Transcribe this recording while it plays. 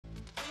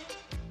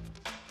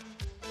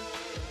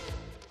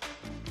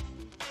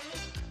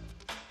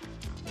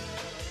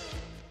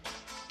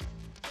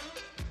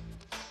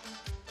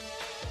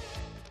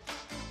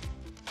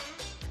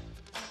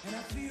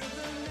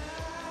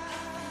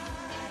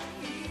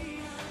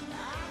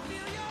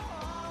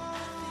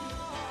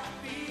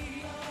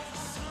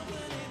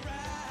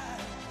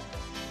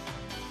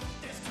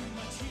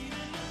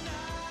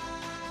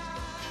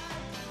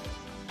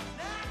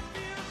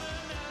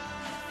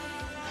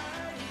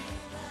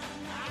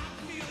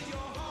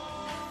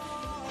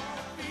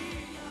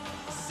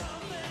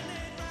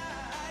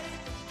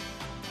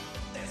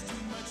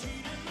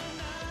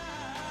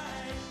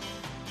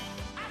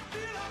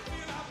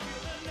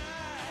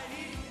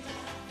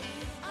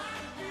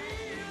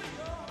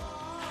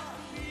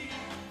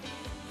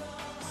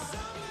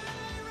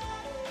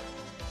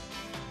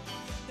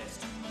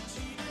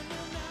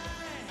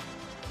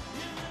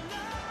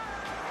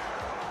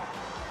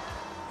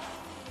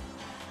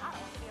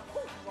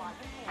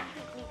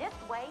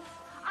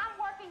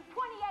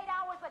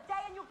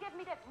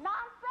this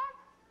nonsense?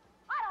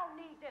 I don't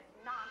need this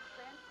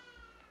nonsense.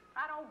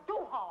 I don't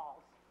do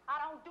halls. I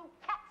don't do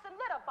cats and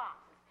litter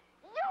boxes.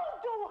 You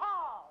do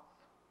halls.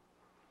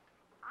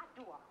 I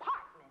do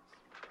apartments.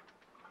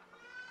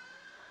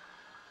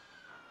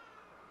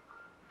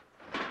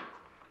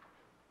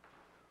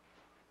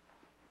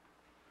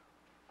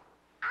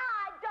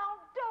 I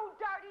don't do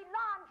dirty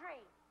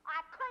laundry.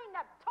 I clean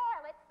the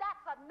toilets,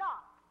 that's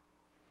enough.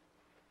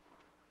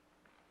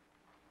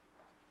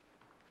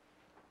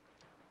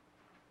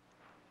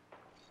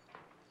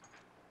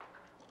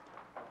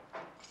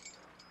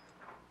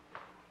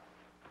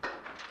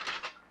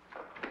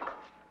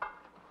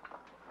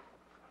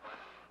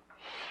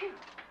 Phew.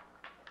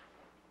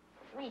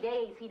 3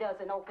 days he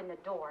doesn't open the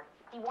door.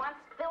 He wants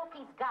filth,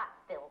 he's got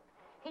filth.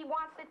 He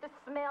wants it to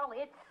smell,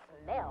 it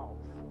smells.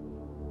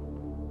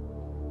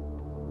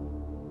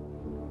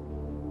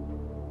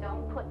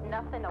 Don't put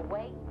nothing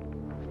away.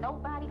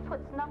 Nobody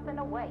puts nothing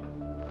away.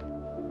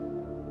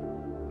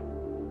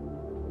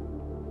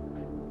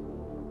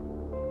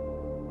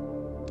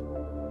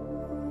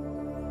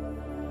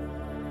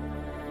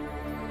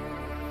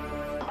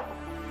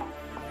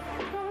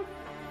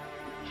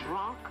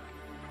 Drunk?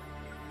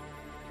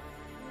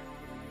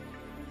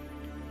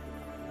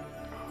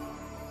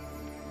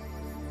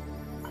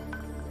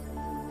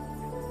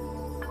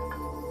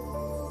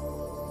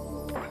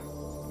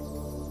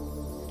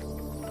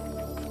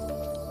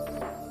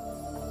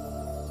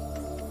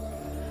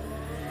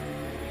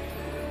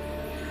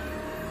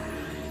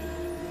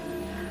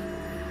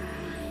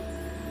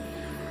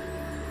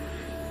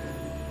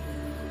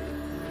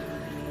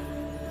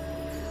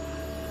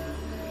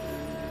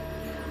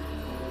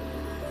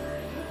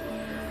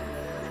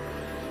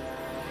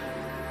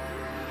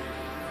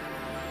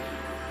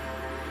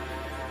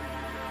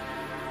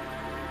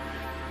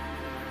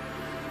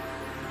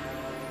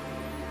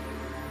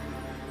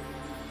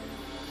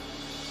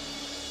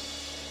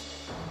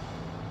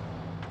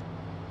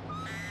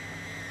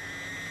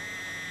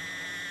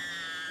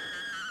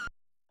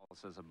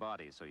 Says a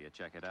body, so you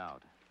check it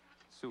out.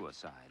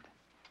 Suicide.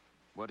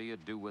 What do you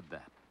do with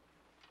that?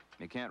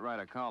 You can't write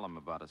a column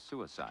about a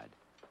suicide.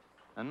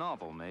 A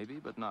novel, maybe,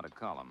 but not a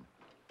column.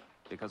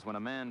 Because when a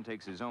man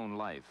takes his own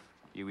life,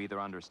 you either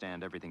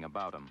understand everything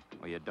about him,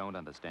 or you don't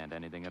understand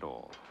anything at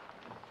all.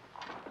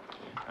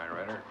 Hi,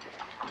 writer.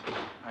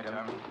 Hi,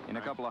 Tom. In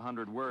a couple of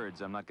hundred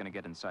words, I'm not going to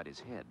get inside his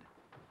head.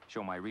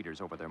 Show my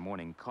readers over their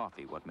morning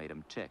coffee what made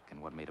him tick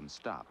and what made him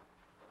stop.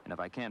 And if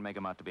I can't make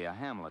him out to be a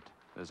Hamlet,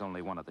 there's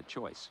only one other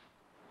choice.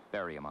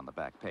 Bury him on the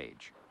back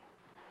page.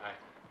 Hi.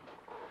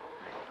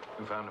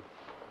 We found him.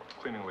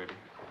 Cleaning lady.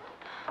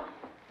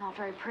 Not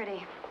very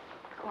pretty.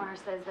 Coroner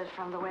says that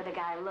from the way the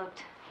guy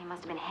looked, he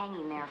must have been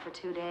hanging there for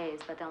 2 days,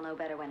 but they'll know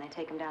better when they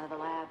take him down to the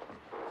lab.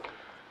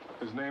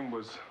 His name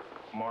was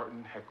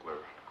Martin Heckler.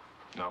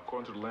 Now,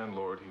 according to the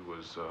landlord, he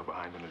was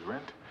behind in his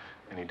rent,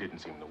 and he didn't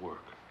seem to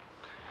work.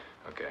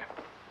 Okay.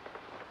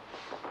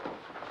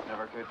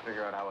 Never could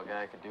figure out how a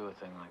guy could do a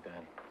thing like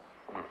that.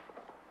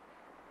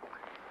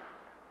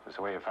 Is this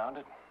the way you found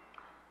it?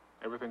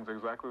 Everything's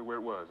exactly where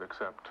it was,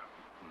 except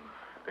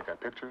they got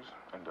pictures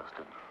and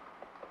dusted.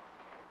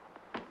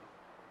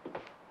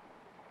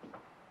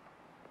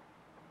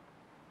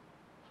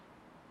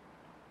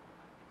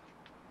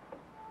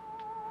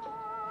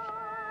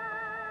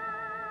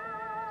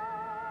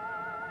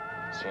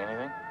 See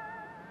anything?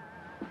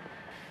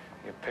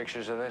 You have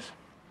pictures of this?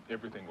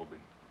 Everything will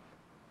be.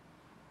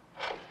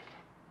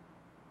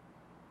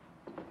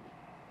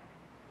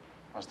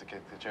 Must have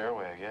kicked the chair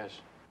away, I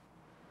guess.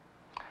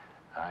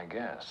 I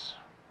guess.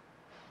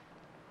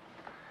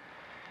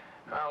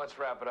 Well, let's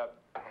wrap it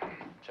up.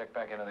 Check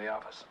back into the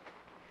office.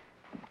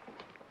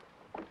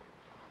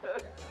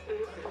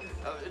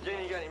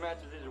 Janie, you got any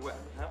mattresses or what?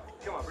 Huh?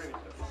 Come on, bring me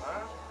some.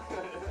 Huh?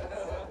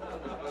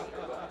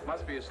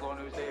 Must be a slow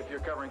news day if you're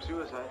covering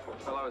suicide.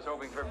 Well, I was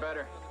hoping for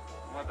better.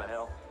 What the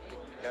hell? You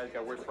guys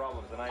got worse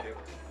problems than I do.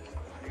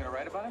 You gonna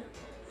write about it?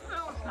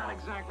 Well, it's not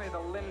exactly the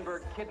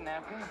Lindbergh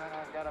kidnapping, but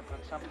I've got to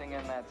put something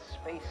in that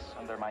space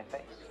under my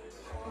face.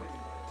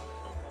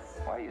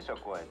 Why are you so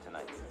quiet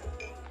tonight?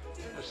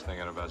 Just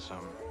thinking about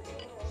something.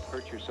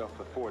 Hurt yourself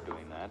before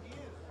doing that.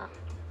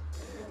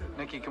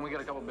 Nicky, can we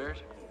get a couple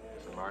beers?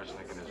 Some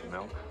arsenic in his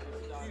milk.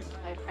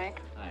 Hi, Frank.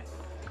 Hi.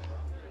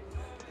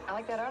 I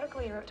like that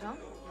article you wrote, Tom.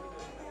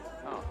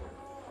 Oh.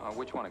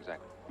 Which one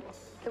exactly?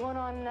 The one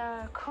on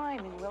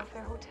crime in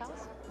welfare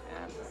hotels.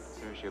 And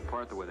there's your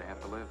part, the way they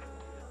have to live.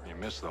 You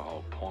missed the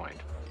whole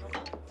point.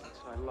 That's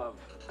what I love.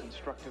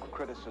 Constructive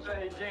criticism.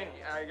 Hey,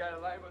 Janie, I got a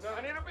light, but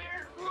I need a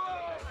beer.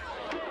 Whoa!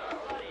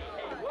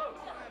 Hey, whoa!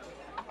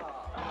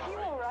 You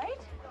all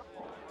right?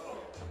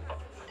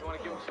 You want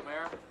to give him some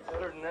air?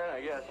 Better than that,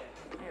 I guess.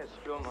 Yeah,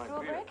 spill my School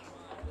beer. break?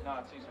 No,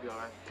 it seems to be all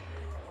right.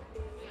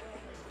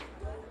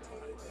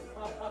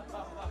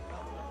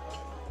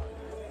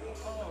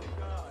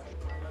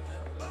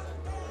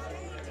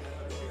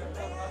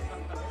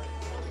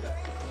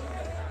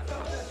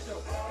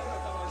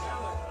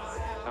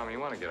 Tommy, you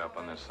want to get up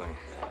on this thing?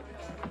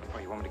 Oh,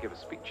 you want me to give a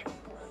speech?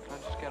 No,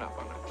 just get up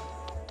on it.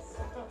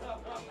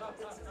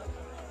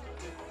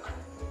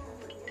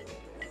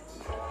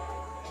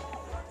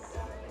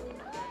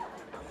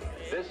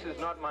 is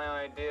not my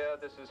idea.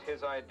 This is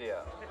his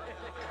idea.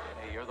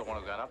 Hey, you're the one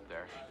who got up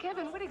there.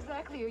 Kevin, what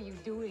exactly are you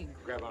doing?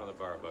 Grab onto the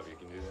bar above you.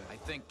 Can you do that? I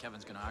think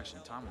Kevin's gonna auction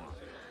Tom off.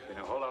 Okay,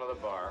 now hold onto the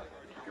bar.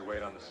 Keep your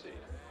weight on the seat.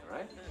 All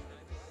right?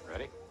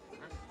 Ready?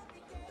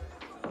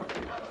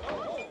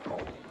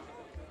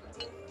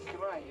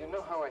 Eli, you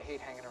know how I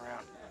hate hanging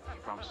around.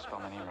 You promised to spell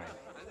my name right.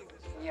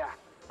 Yeah.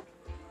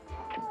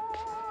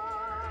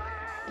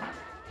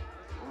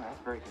 Oh,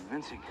 that's very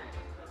convincing.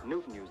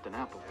 Newton used an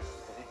apple.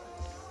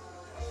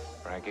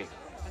 Frankie,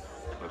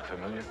 look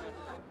familiar?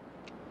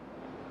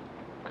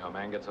 Now, a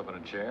man gets up in a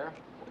chair.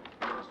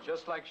 It's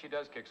just like she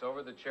does. Kicks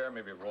over the chair,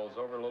 maybe rolls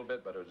over a little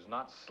bit, but it does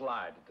not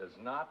slide. It does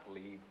not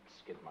leave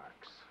skid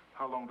marks.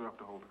 How long do I have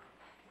to hold her?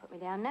 Put me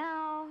down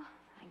now.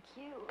 Thank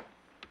you.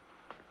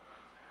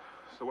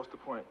 So what's the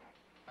point?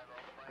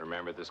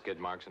 Remember the skid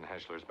marks in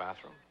Heschler's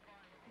bathroom?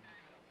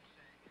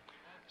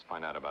 Let's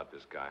find out about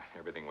this guy.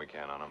 Everything we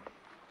can on him.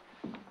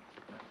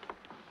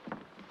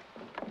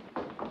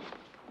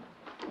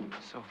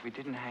 So if we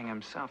didn't hang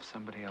himself,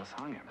 somebody else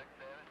hung him.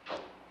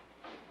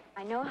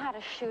 I know how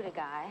to shoot a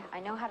guy. I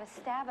know how to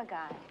stab a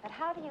guy. But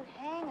how do you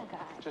hang a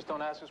guy? Just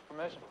don't ask his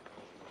permission.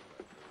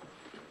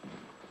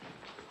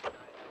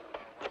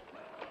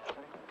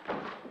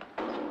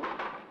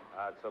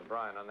 So,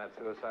 Brian, on that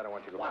suicide, I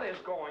want you to... What is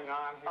going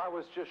on here? I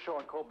was just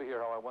showing Colby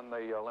here how I won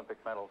the Olympic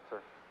medal, sir.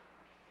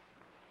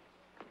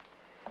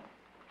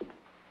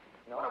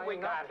 No, What have we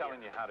I'm got not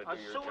telling here? you how to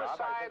do your job. I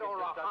Suicide think it or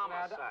a just doesn't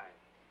add up. homicide?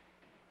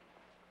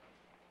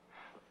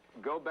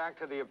 Go back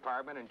to the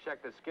apartment and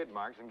check the skid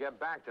marks and get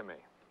back to me.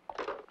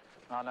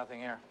 No, nothing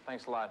here.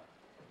 Thanks a lot.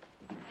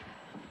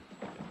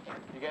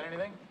 You get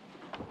anything?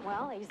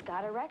 Well, he's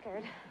got a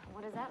record.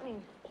 What does that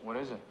mean? What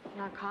is it?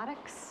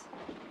 Narcotics?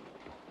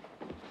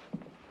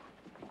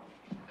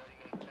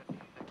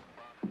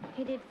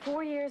 He did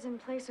 4 years in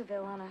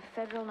Placerville on a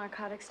federal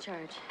narcotics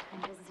charge,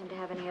 and he doesn't seem to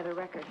have any other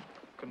record.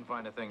 Couldn't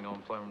find a thing, no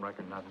employment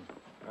record, nothing.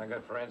 I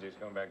got forensics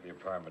going back to the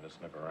apartment to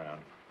sniff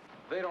around.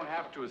 They don't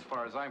have to as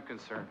far as I'm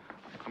concerned.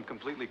 I'm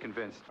completely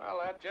convinced.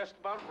 Well, that just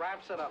about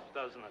wraps it up,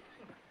 doesn't it?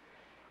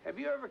 Have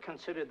you ever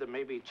considered that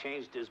maybe he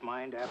changed his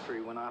mind after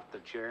he went off the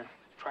chair?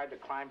 Tried to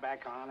climb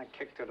back on and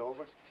kicked it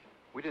over?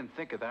 We didn't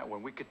think of that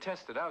one. We could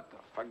test it out, though.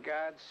 For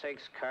God's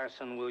sakes,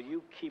 Carson, will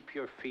you keep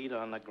your feet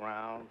on the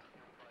ground?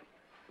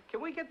 Can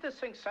we get this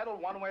thing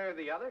settled one way or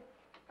the other?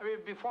 I mean,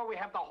 before we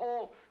have the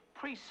whole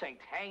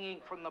precinct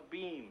hanging from the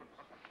beams.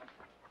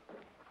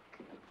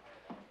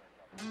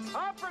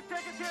 Opera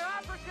tickets here,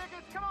 opera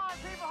tickets. Come on,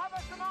 people, how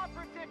about some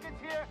opera tickets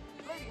here?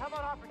 Lady, how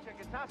about opera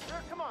tickets, huh, sir?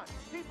 Come on.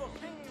 People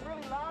singing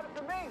really loud, it's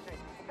amazing.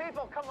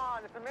 People, come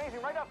on, it's amazing.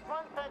 Right up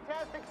front,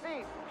 fantastic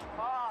seats.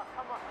 Oh,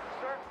 come on.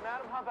 Sir,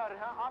 madam, how about it,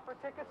 huh? Opera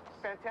tickets,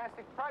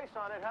 fantastic price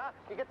on it, huh?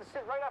 You get to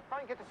sit right up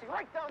front, you get to see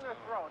right down their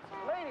throats.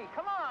 Lady,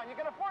 come on, you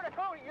can afford a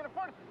coat, you can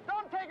afford it.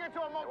 Don't take her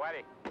to a Hey,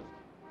 Whitey.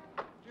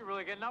 You're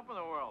really getting up in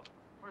the world.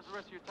 Where's the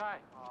rest of your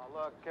tie? Oh,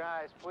 look,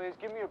 guys, please,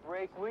 give me a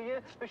break, will you?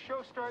 The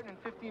show's starting in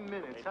 15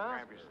 minutes, Hey, huh?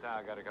 cramp your style.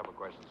 I got a couple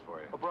questions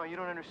for you. Oh, Brian, you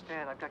don't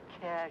understand. I've got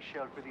cash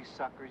out for these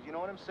suckers. You know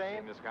what I'm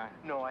saying? Seen this guy?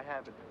 No, I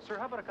haven't. Sir,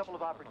 how about a couple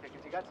of opera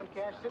tickets? You got some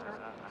cash sitting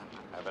around?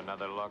 Have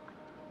another look?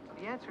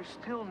 The answer's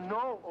still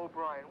no,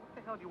 O'Brien. What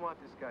the hell do you want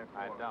this guy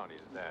for? I don't.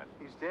 He's dead.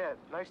 He's dead.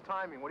 Nice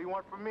timing. What do you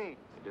want from me?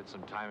 He did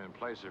some time in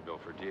Placerville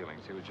for dealing.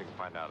 See what you can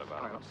find out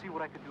about All right, him. let's see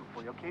what I can do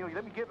for you, okay?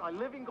 Let me get my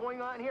living going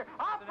on here.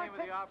 What's the name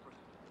of the opera?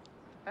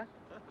 Huh?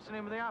 What's the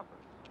name of the opera?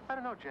 I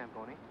don't know,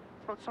 Jamboni.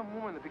 It's about some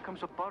woman that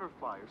becomes a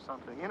butterfly or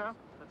something, you know?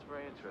 That's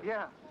very interesting.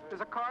 Yeah.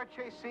 There's a car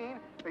chase scene.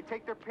 They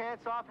take their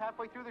pants off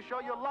halfway through the show.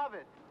 You'll love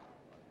it.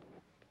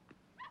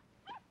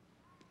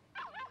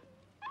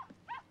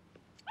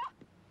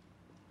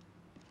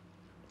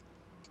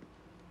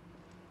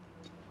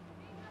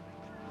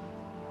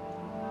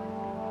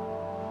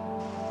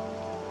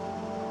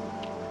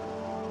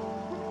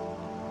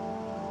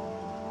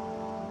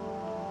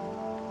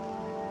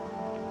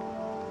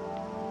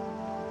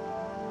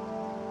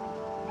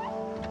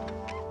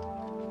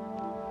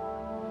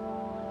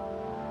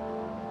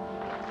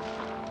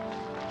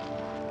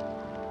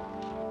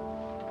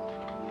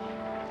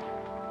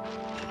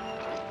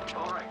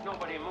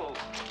 Nobody move.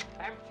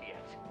 Empty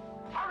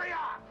it. Hurry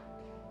up!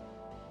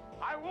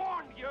 I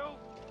warned you!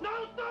 No,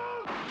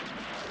 no!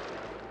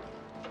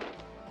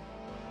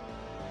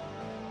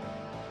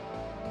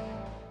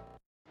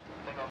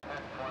 Signal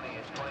 1020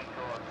 is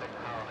 2206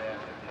 Holland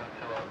Avenue,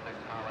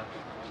 2206 Holland.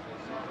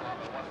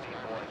 1B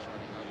boy.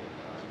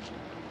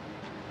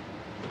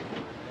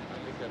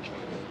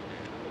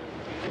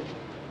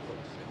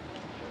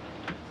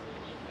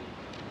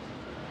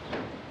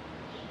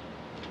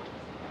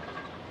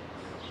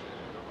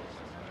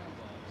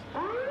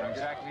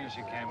 Exactly as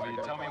you can. Will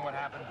you tell me what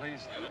happened,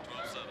 please?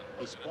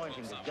 He's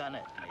pointing the gun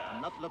at me.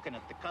 I'm not looking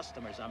at the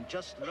customers. I'm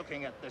just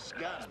looking at this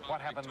gun.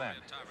 What happened then?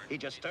 He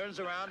just turns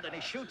around and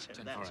he shoots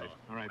him, that's all.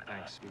 All right,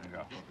 thanks. You can go.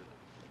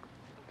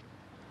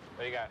 What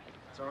do you got?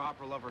 It's our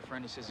opera lover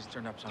friend. He says he's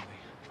turned up something.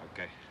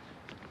 Okay.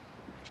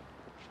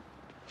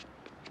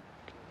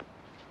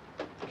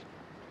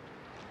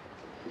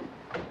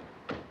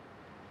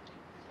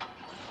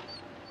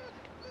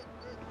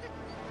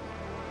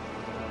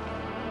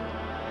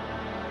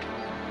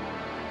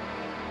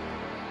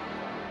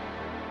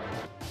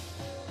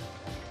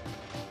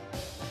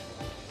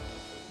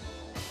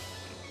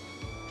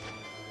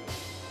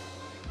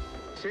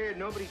 Sid,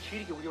 nobody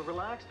cheated you. Will you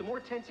relax? The more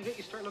tense you get,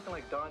 you start looking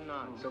like Don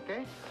Knotts,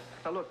 okay?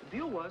 Now, look, the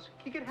deal was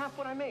you get half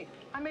what I made.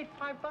 I made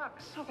 $5.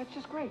 Oh, that's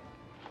just great.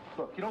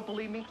 Look, you don't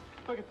believe me?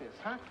 Look at this,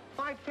 huh?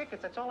 5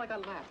 tickets, that's all I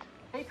got left.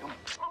 Take them.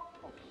 Oh.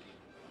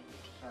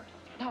 Sorry.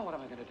 Now what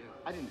am I going to do?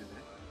 I didn't do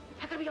that.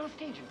 I got to be on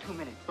stage in 2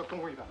 minutes. Look,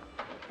 don't worry about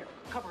it. Here,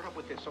 cover it up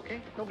with this,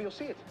 okay? Nobody will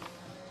see it.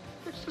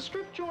 It's the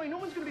strip joint. No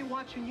one's going to be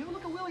watching you.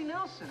 Look at Willie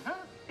Nelson, huh?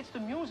 It's the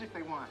music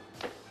they want.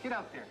 Get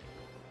out there.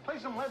 Play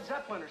some Led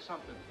Zeppelin or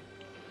something.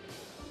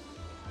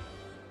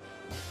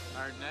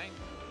 Hard night?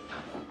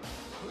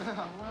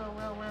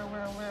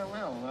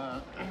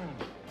 Well.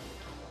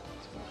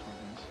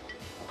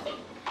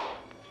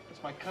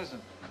 It's my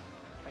cousin.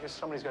 I guess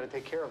somebody's got to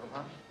take care of him,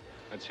 huh?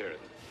 Let's hear it.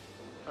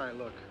 All right,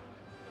 look.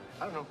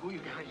 I don't know who you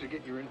guys are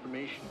getting your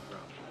information from,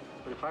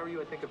 but if I were you,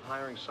 I'd think of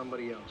hiring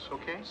somebody else,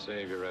 okay?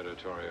 Save your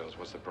editorials.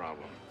 What's the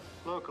problem?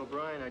 Look,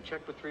 O'Brien, I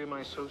checked with 3 of my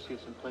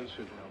associates in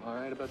Placerville, all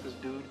right, about this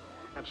dude.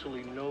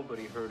 Absolutely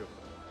nobody heard of him.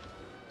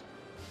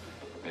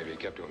 Maybe he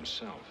kept to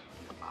himself.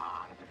 Come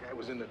on, if the guy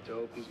was in the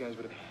dope, these guys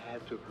would have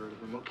had to have heard of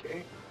him,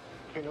 okay?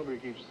 Hey, nobody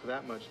keeps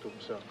that much to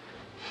himself.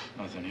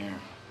 Nothing here.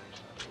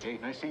 Hey,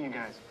 nice seeing you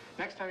guys.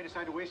 Next time you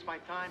decide to waste my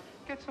time,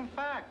 get some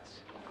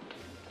facts.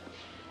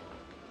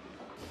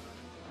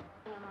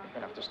 We're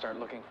gonna have to start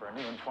looking for a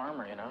new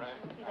informer, you know?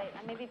 Too late.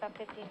 Maybe about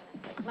 15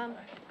 minutes. Mom,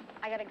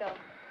 I gotta go.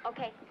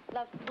 Okay,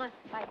 love. Bye.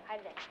 Hi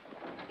today.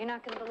 You're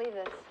not gonna believe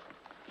this.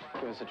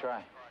 Give us a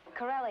try.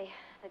 Corelli,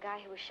 the guy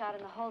who was shot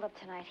in the holdup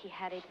tonight, he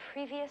had a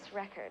previous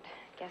record.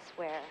 Guess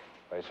where?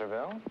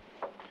 Placerville?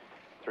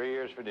 3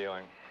 years for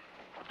dealing.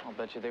 I'll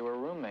bet you they were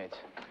roommates.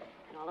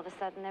 And all of a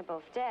sudden, they're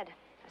both dead.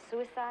 A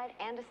suicide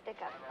and a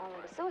stick-up.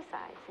 Only the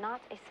suicide's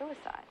not a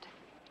suicide.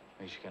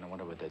 Makes you kind of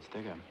wonder what they'd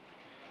stick 'em.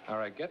 All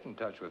right, get in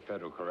touch with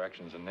Federal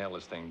Corrections and nail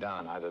this thing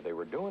down. Either they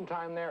were doing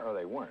time there or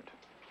they weren't.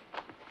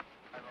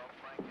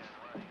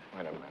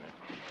 Wait a minute.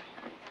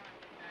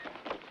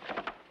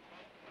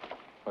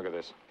 Look at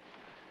this.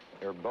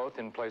 They were both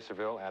in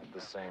Placerville at the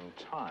same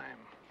time.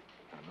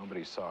 Now,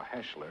 nobody saw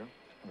Heschler.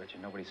 I bet you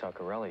nobody saw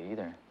Corelli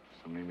either.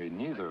 So maybe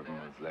neither of them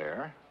was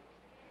there.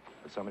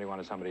 But somebody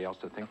wanted somebody else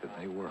to think that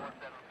they were.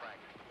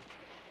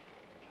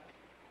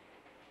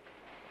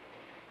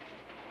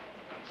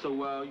 So,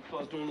 you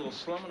fellas doing a little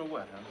slumming or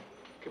what, huh?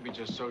 Could be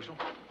just social.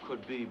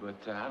 Could be,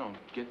 but I don't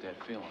get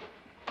that feeling.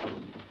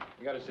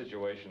 We got a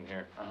situation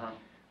here. Uh-huh.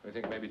 We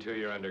think maybe 2 of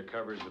your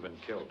undercovers have been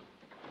killed.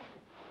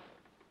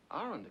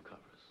 Our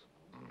undercovers?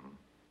 Mm-hmm.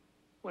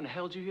 When the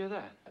hell did you hear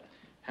that?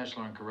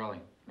 Heschler and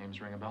Corelli.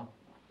 Names ring a bell?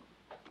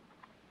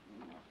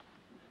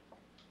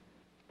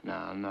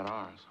 Nah, not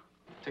ours.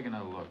 Take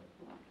another look.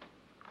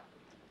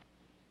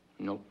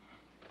 Nope.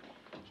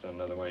 It's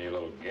another one of your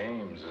little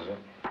games, is it?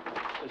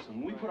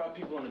 Listen, when we put our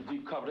people in a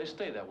deep cover, they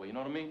stay that way, you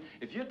know what I mean?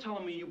 If you're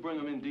telling me you bring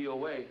them in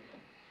DOA,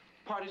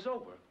 party's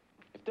over.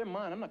 If they're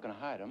mine, I'm not gonna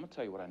hide it. I'm gonna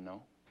tell you what I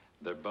know.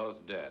 They're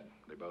both dead.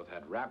 They both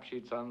had rap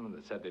sheets on them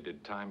that said they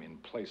did time in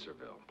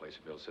Placerville.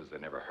 Placerville says they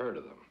never heard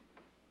of them.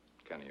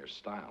 Kind of your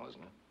style,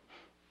 isn't it?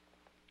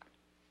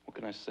 What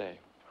can I say?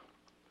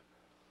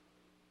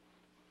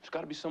 There's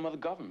gotta be some other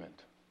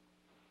government.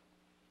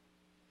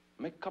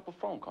 Make a couple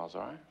phone calls,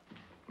 all right?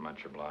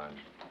 Much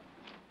obliged.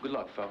 Good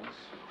luck, fellas.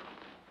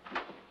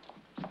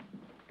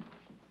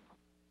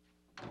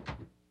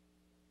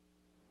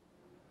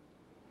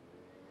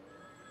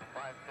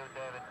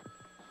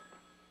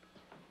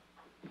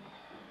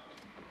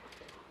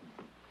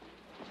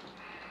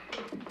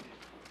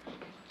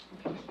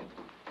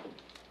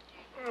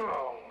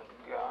 Oh,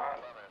 God.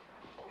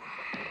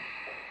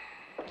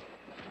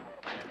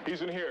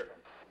 He's in here.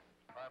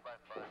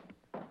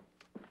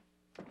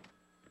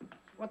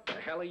 What the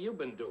hell have you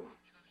been doing?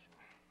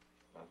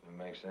 Nothing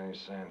makes any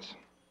sense.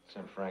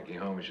 Sent Frankie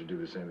home. I should do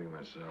the same thing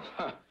myself.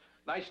 Huh.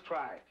 Nice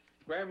try.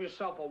 Grab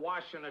yourself a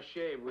wash and a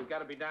shave. We've got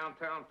to be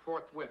downtown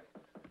forthwith.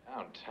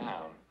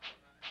 Downtown?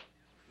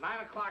 9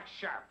 o'clock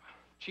sharp.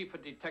 Chief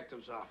of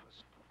Detective's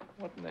office.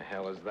 What in the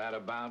hell is that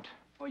about?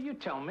 Well, you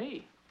tell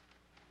me.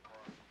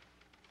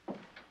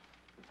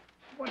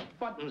 What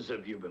buttons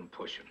have you been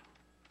pushing?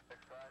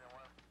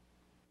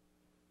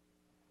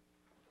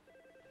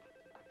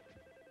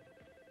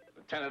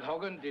 Lieutenant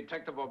Hogan,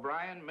 Detective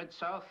O'Brien,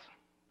 Mid-South.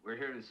 We're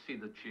here to see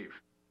the chief.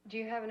 Do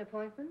you have an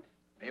appointment?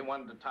 He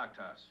wanted to talk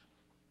to us.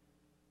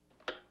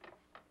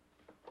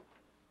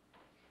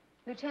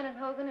 Lieutenant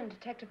Hogan and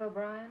Detective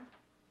O'Brien?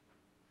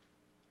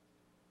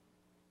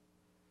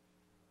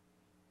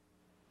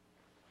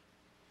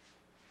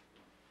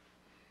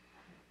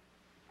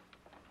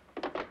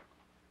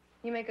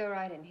 You may go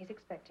right in. He's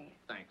expecting you.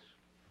 Thanks.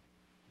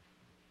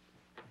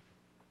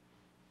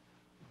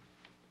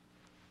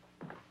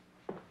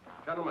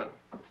 Gentlemen.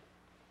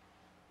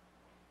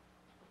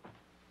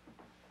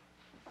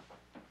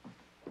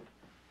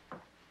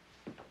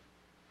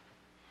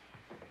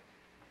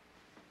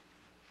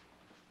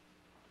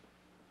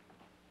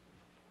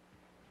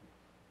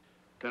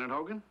 Lieutenant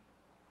Hogan,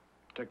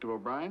 Detective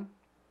O'Brien,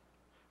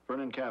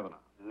 Vernon Kavanaugh.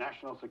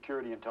 National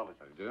Security Intelligence.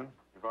 I do?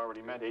 You've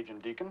already met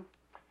Agent Deacon?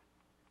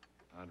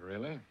 Not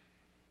really.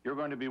 You're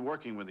going to be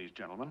working with these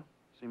gentlemen.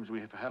 Seems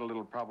we have had a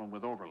little problem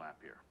with overlap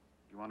here.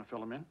 You want to fill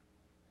them in?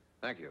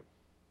 Thank you.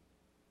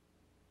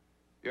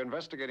 You're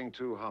investigating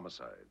two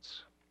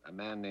homicides, a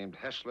man named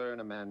Heschler and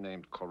a man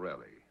named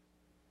Corelli.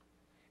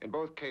 In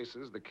both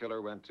cases, the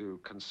killer went to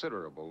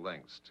considerable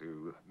lengths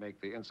to make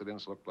the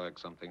incidents look like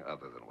something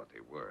other than what they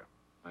were.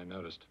 I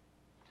noticed.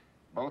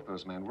 Both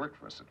those men worked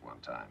for us at one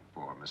time,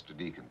 for Mr.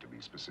 Deacon, to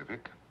be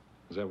specific.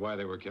 Is that why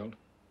they were killed?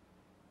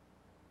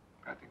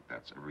 I think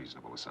that's a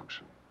reasonable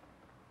assumption.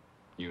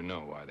 You know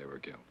why they were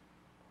killed?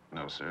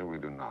 No, sir, we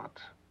do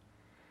not.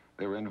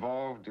 They were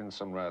involved in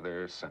some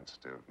rather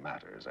sensitive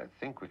matters. I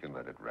think we can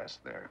let it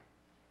rest there.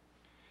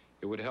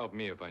 It would help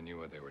me if I knew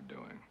what they were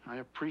doing. I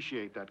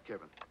appreciate that,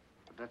 Kevin.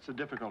 But that's the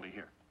difficulty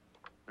here.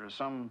 There are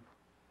some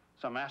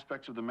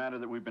aspects of the matter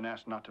that we've been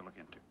asked not to look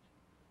into.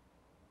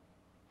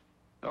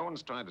 No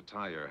one's trying to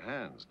tie your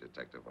hands,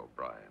 Detective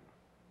O'Brien.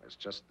 It's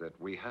just that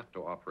we have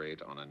to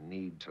operate on a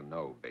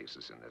need-to-know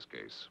basis in this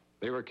case.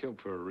 They were killed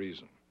for a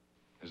reason.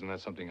 Isn't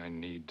that something I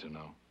need to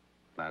know?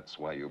 That's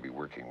why you'll be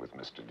working with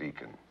Mr.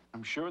 Deacon.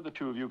 I'm sure the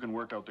two of you can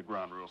work out the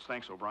ground rules.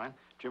 Thanks, O'Brien.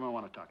 Jim, I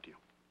want to talk to you.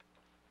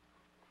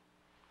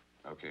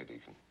 Okay,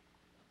 Deacon.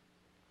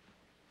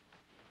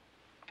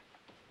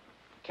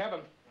 Kevin,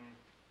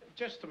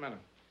 just a minute.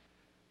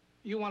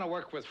 You want to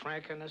work with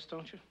Frank in this,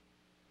 don't you?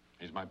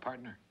 He's my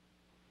partner.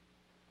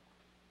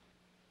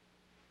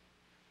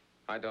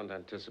 I don't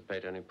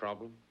anticipate any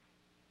problem.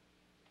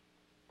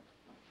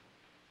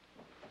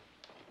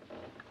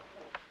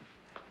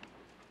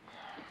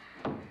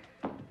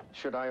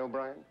 Should I,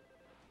 O'Brien?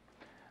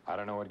 I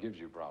don't know what gives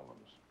you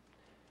problems.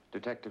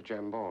 Detective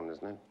Jambone,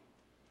 isn't it?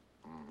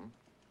 Mm-hmm.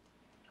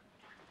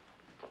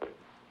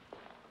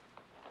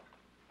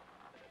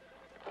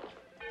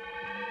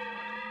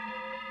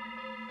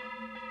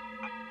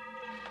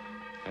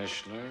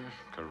 Heschler,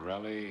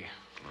 Corelli,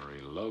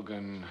 Murray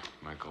Logan,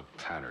 Michael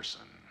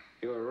Patterson.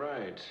 You're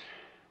right.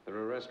 Their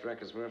arrest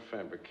records were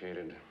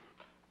fabricated.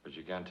 But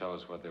you can't tell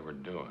us what they were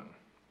doing.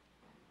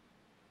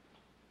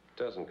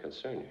 Doesn't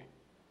concern you.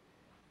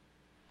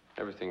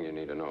 Everything you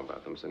need to know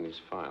about them's in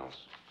these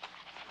files.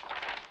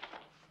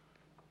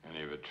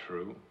 Any of it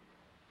true?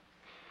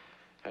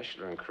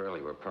 Heschler and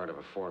Corelli were part of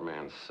a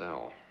four-man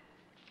cell.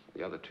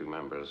 The other two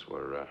members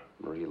were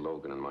Marie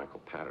Logan and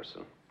Michael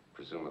Patterson.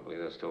 Presumably,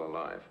 they're still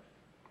alive.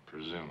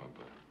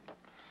 Presumably.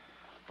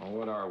 Well,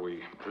 what are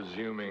we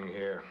presuming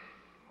here?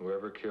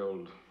 Whoever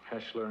killed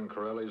Heschler and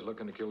Corelli is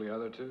looking to kill the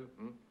other two?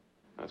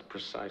 That's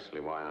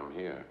precisely why I'm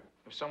here.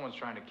 If someone's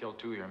trying to kill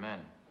two of your men,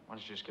 why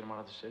don't you just get them out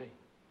of the city?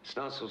 It's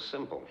not so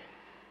simple.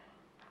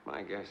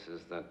 My guess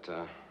is that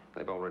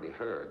they've already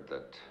heard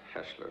that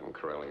Heschler and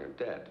Corelli are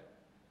dead.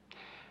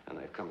 And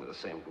they've come to the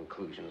same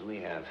conclusion as we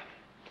have.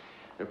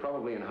 They're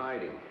probably in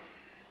hiding.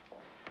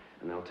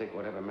 And they'll take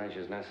whatever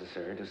measures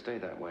necessary to stay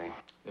that way.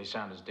 They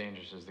sound as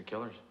dangerous as the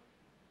killers.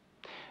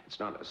 It's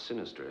not as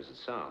sinister as it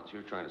sounds.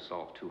 You're trying to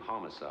solve two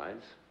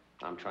homicides.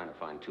 I'm trying to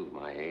find two of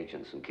my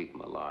agents and keep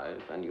them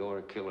alive. And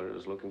your killer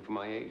is looking for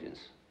my agents.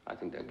 I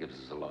think that gives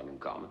us a lot in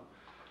common.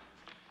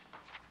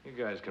 You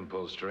guys can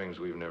pull strings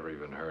we've never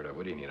even heard of.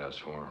 What do you need us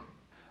for?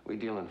 We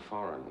deal in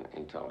foreign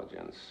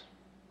intelligence.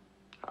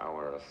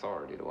 Our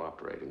authority to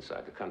operate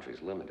inside the country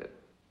is limited.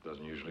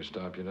 Doesn't usually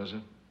stop you, does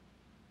it?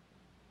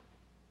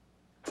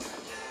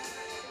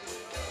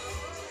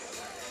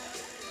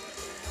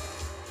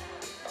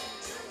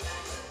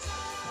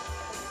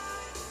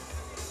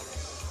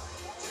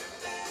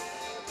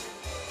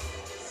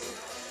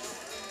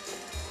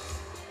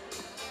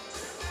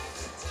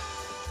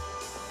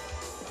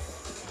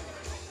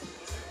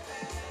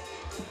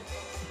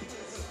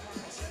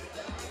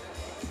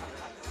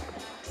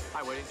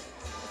 Hi, Woody.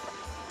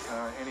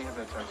 Any of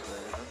that type of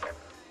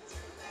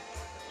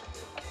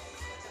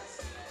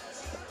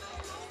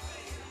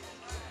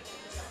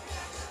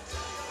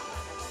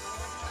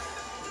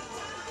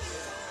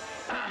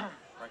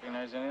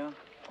Recognize any of them?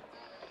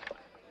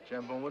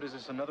 Jambone, what is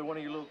this, another one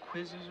of your little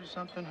quizzes or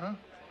something, huh?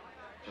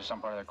 Is there some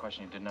part of that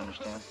question you didn't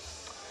understand?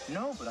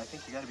 No, but I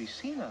think you gotta be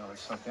senile or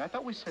something. I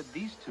thought we said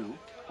these two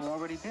were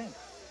already dead.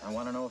 I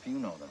want to know if you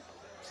know them.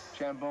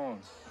 Jambone,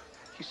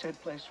 he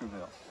said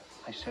Placerville.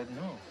 I said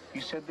no.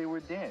 You said they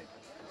were dead.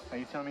 Are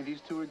you telling me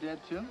these two are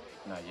dead too?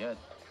 Not yet.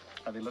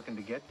 Are they looking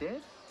to get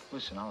dead?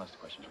 Listen, I'll ask the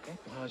questions, okay?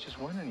 Well, I was just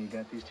wondering, you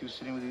got these two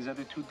sitting with these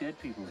other two dead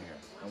people here.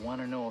 I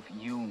want to know if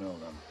you know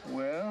them.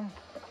 Well,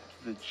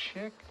 the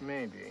chick,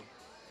 maybe.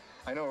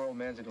 I know her old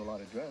man's into a lot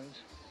of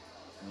drugs.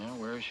 Yeah,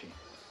 where is she?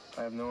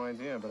 I have no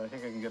idea, but I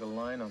think I can get a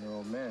line on her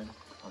old man.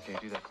 Okay,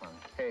 do that, Clement.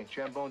 Hey,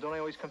 Jambone, don't I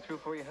always come through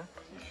for you, huh?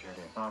 You sure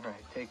do. All right,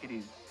 take it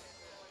easy.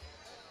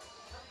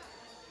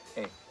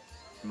 Hey,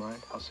 you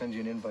mind? I'll send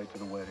you an invite to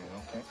the wedding,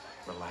 okay?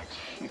 Relax.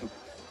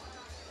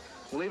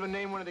 We'll even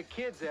name one of the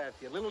kids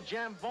after you, Little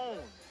Jambone.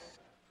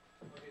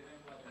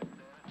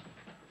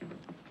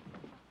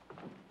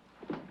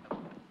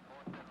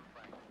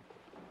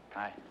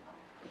 Hi.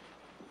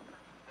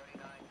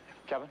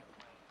 Kevin?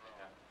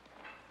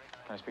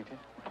 Can I speak to you?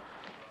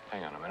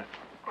 Hang on a minute.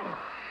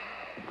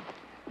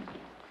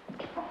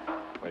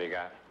 What do you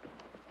got?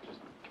 Just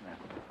come here.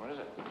 What is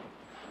it?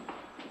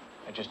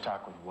 I just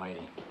talked with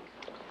Whitey.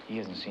 He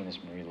hasn't seen this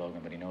Marie Logan,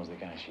 but he knows the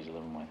guy she's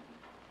living with.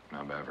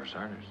 Not bad for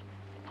starters.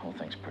 The whole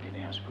thing's pretty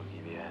damn spooky,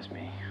 if you ask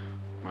me.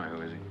 Why,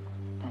 who is he?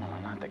 No,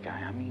 not the guy.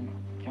 I mean,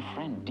 your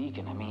friend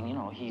Deacon. I mean, you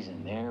know, he's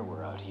in there,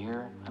 we're out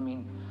here. I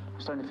mean, I'm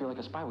starting to feel like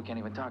a spy. We can't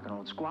even talk in an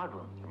old squad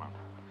room. Come on.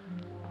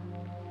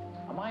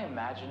 Am I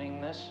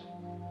imagining this?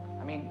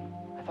 I mean,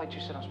 I thought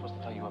you said I'm supposed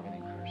to tell you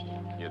everything first.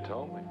 You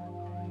told me.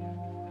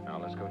 Now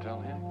let's go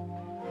tell him.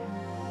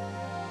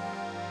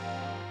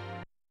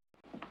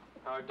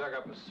 I dug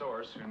up a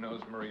source who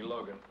knows Marie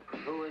Logan.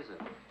 Who is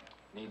it?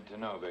 Need to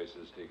know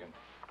basis, Deacon.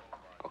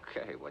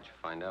 Okay, what'd you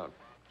find out?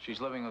 She's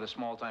living with a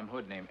small-time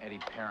hood named Eddie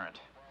Parent.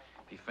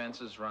 He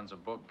fences, runs a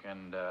book,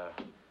 and a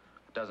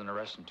dozen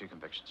arrests and 2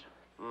 convictions.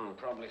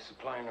 Probably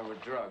supplying her with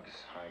drugs.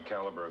 High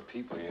caliber of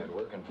people you had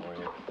working for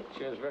you.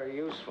 She was very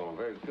useful and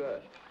very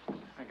good.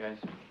 Hi, guys.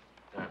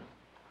 Yeah.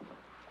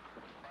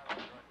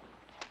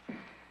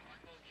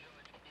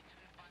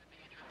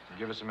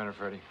 Give us a minute,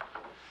 Freddie.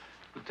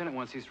 Lieutenant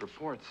wants these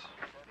reports.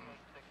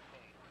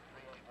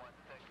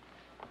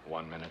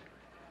 1 minute.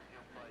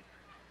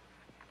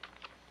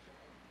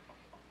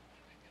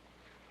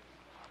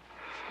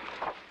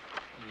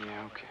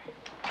 Yeah, okay.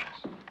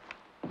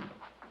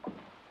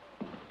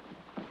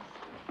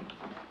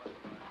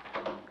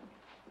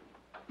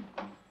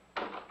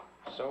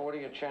 So what are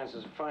your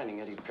chances of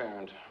finding Eddie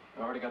Parent?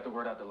 I already got the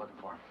word out they're looking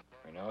for him.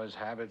 We know his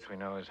habits, we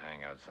know his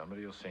hangouts.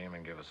 Somebody will see him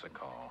and give us a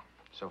call.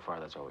 So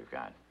far, that's all we've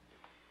got.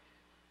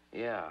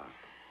 Yeah.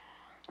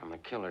 And the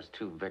killer's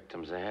 2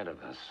 victims ahead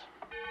of us.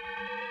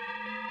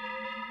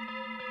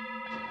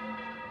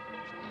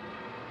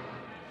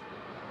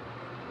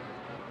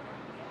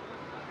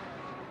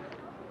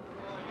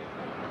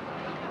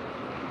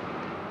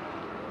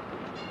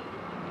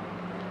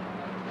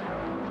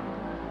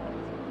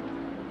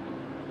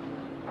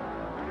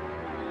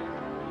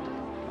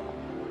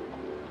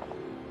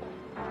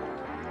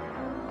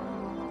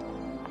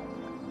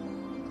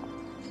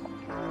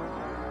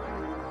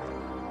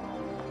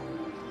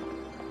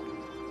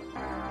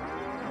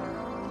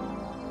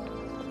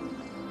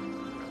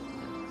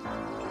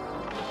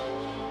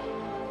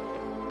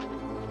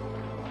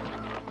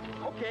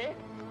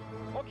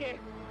 Okay,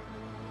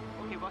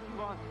 what you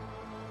want?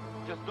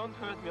 Just don't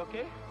hurt me,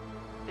 okay?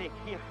 Take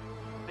it,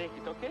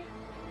 okay?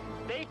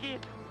 Take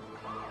it!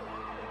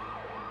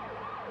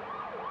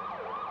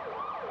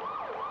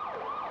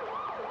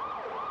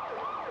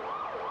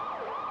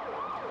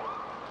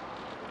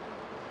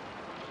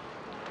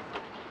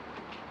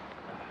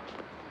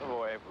 Move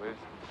away, please.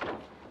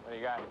 What do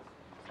you got?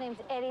 His name's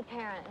Eddie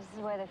Parent. This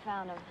is where they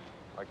found him.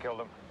 I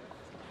killed him.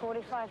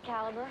 45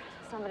 caliber.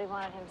 Somebody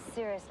wanted him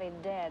seriously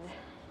dead.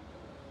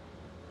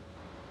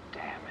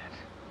 Damn it.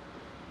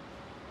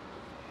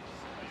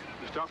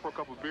 He stopped for a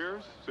couple of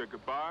beers, said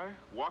goodbye,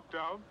 walked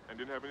out, and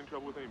didn't have any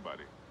trouble with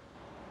anybody.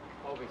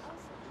 Obi.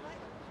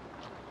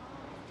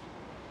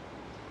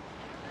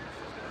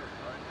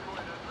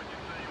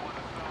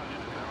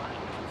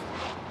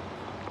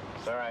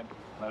 It's all right.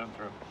 Let him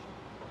through.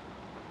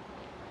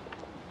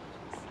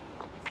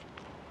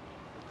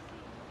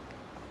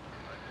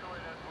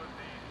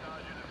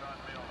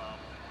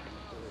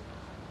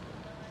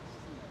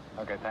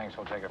 Okay, thanks.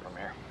 We'll take it from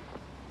here.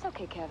 It's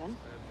okay, Kevin.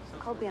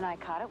 Colby and I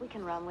caught it. We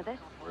can run with it.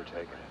 We're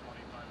taking it.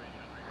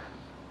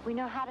 We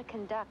know how to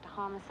conduct a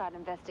homicide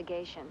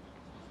investigation.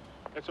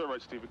 It's all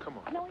right, Stevie. Come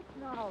on. No, it's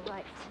not all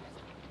right.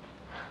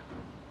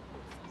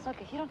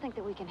 Look, if you don't think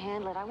that we can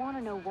handle it, I want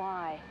to know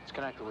why. It's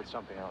connected with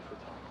something else.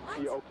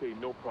 Yeah, okay,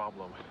 no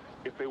problem.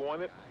 If they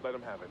want it, let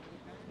them have it.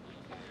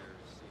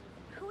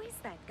 Who is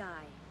that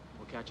guy?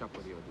 We'll catch up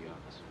with you at the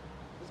office.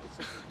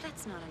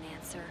 That's not an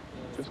answer.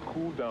 Just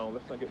cool down.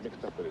 Let's not get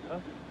mixed up with it, huh?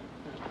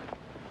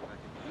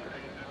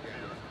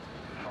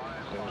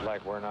 Seems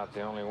like we're not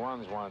the only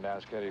ones wanting to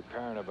ask Eddie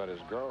Parent about his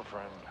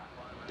girlfriend.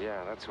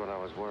 Yeah, that's what I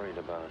was worried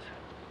about.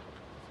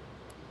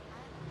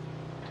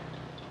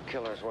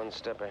 Killer's 1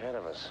 step ahead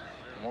of us.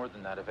 More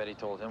than that, if Eddie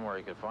told him where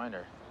he could find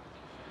her.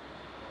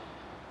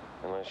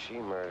 Unless she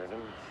murdered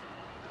him.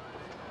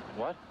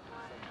 What?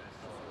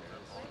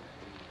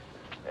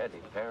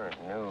 Eddie Parent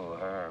knew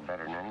her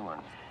better than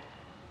anyone.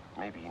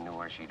 Maybe he knew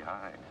where she'd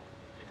hide.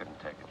 Couldn't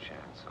take a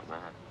chance on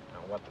that.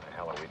 Now, what the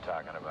hell are we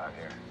talking about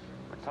here?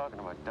 We're talking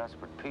about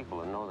desperate people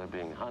who know they're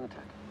being hunted.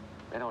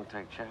 They don't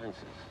take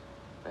chances.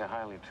 They're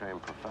highly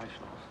trained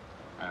professionals.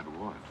 At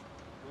what?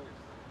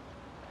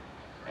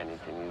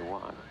 Anything you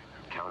want.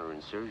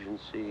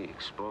 Counterinsurgency,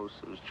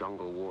 explosives,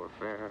 jungle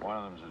warfare. One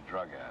of them's a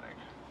drug addict.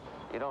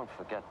 You don't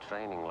forget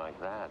training like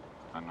that.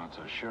 I'm not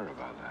so sure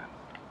about that.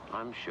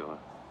 I'm sure.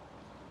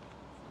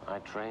 I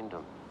trained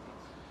him.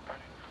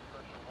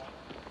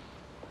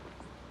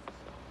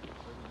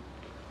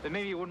 Then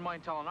maybe you wouldn't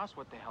mind telling us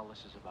what the hell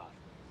this is about.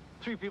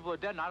 3 people are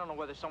dead, and I don't know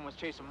whether someone's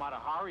chasing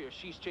Matahari or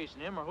she's chasing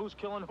him or who's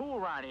killing who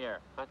around here.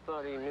 I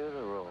thought he knew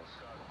the rules.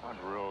 What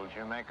rules?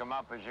 You make them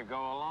up as you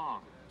go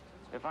along.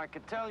 If I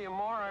could tell you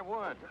more, I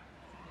would.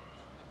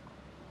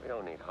 We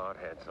don't need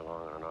hotheads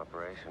along on an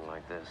operation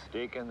like this.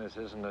 Deacon, this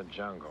isn't a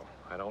jungle.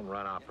 I don't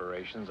run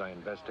operations, I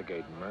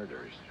investigate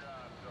murders.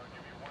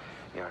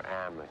 You're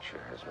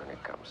amateurs when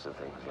it comes to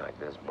things like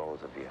this,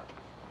 both of you.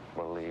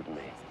 Believe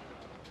me.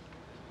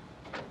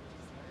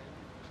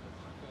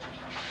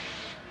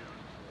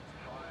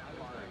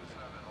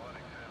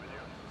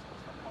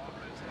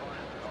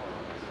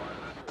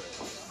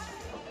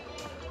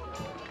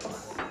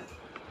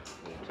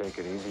 Take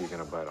it easy, you're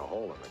gonna bite a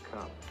hole in the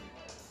cup.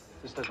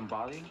 This doesn't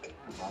bother you?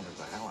 It bothers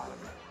the hell out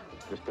of me.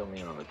 Just fill me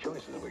in on the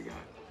choices we got.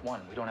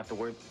 One, we don't have to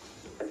worry.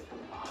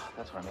 Oh,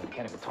 that's what I mean. We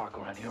can't even talk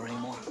around here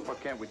anymore.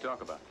 What can't we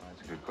talk about? Well,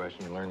 that's a good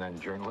question. You learned that in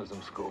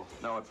journalism school.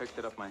 No, I picked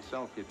it up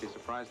myself. You'd be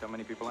surprised how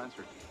many people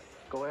answered.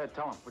 Go ahead,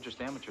 tell them. We're just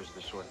amateurs of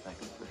this sort of thing.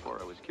 Before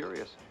I was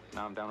curious.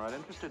 Now I'm downright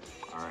interested.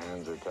 Our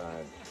hands are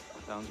tied.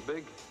 Sounds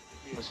big.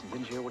 Listen,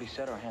 didn't you hear what he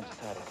said? Our hands are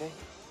tied, okay?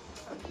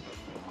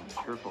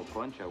 Cheerful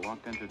bunch I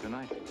walked into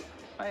tonight.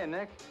 Hiya,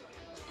 Nick.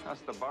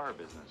 How's the bar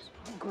business?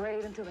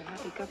 Great until the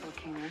happy couple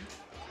came in.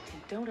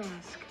 And don't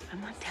ask.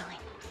 I'm not telling.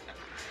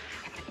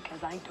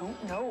 Because I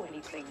don't know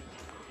anything.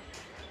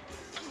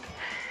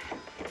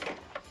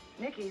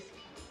 Nicky's.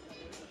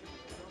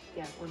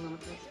 Yeah, one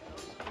moment, please.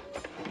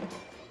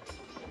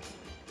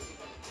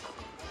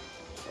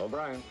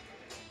 O'Brien.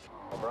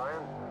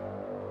 O'Brien?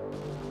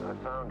 I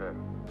found her.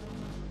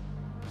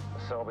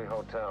 The Selby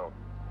Hotel.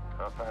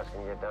 How fast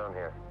can you get down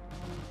here?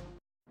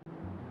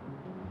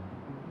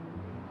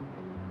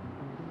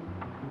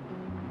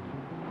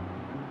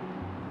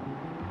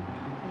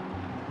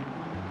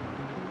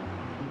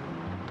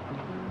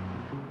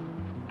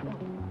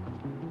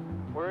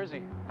 Where is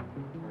he?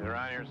 He's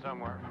around here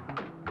somewhere.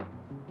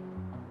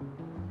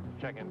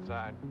 Check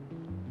inside.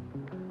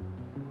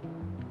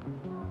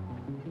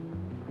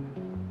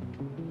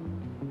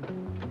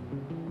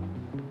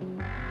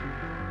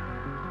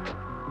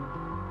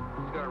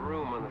 She's got a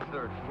room on the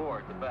 3rd floor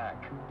at the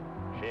back.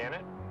 She in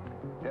it?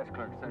 Desk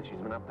clerk says she's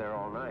been up there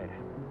all night.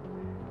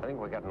 I think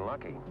we're getting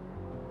lucky.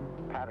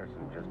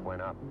 Patterson just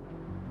went up.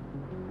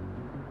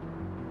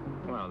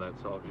 Well, that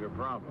solves your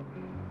problem.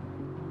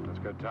 Let's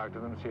go talk to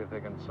them, see if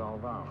they can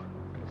solve ours.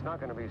 It's not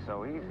going to be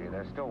so easy.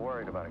 They're still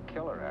worried about a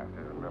killer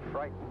after them. They're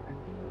frightened.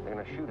 They're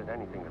going to shoot at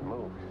anything that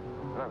moves.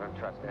 They're not going to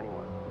trust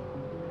anyone.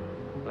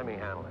 Let me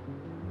handle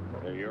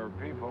it. They're your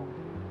people.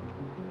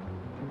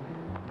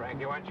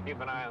 Frankie, why don't you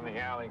keep an eye on the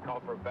alley, call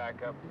for a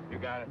backup? You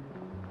got it.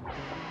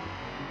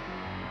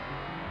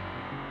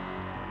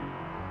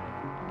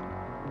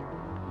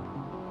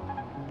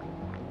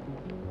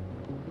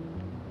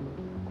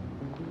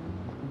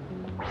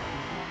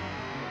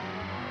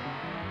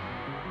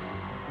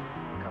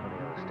 Cover the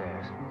other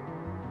stairs.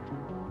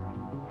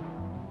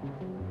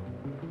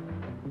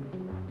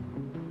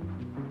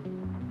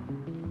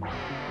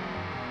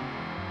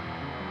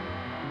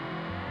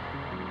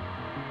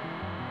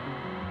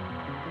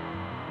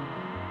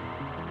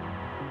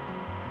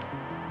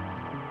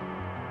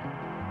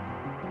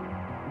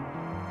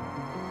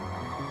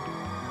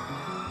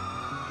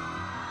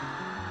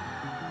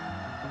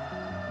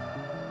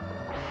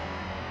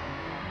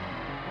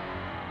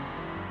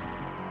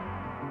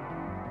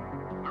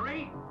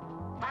 Marie?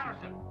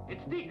 Patterson,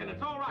 it's Deacon.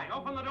 It's all right.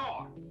 Open the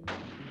door.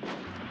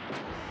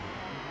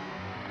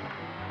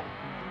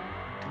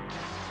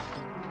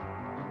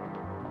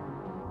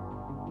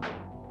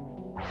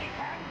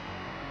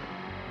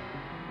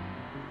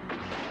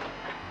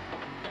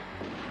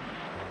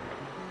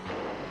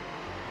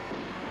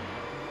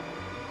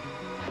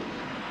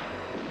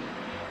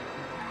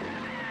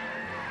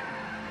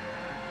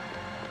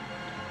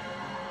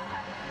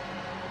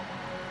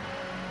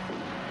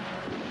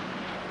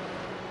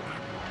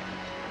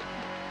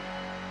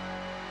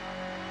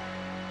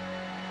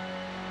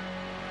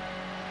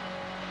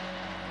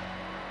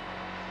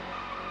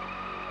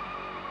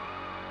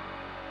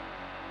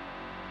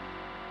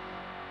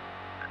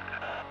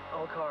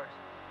 All cars.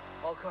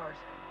 All cars.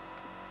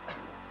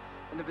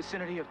 In the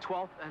vicinity of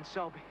 12th and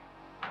Selby.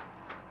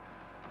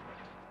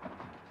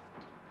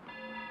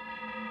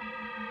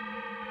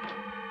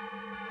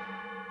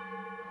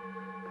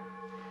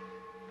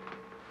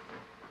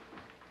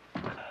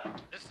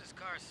 This is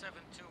car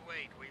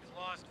 728. We've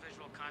lost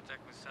visual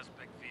contact with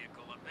suspect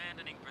vehicle.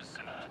 Abandoning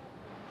pursuit.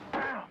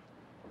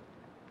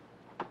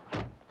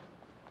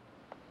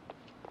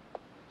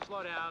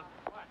 Slow down.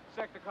 What?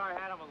 Check the car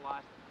had him and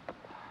lost.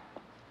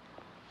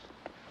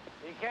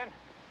 Deacon?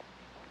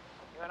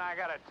 You and I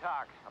gotta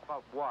talk.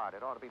 About what?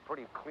 It ought to be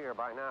pretty clear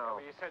by now.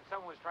 Well, you said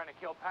someone was trying to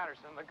kill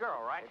Patterson and the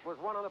girl, right? It was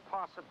one of the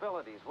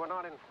possibilities. We're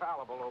not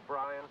infallible,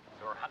 O'Brien.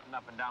 They were hunting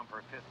up and down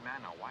for a 5th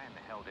man. Now, why in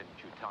the hell didn't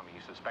you tell me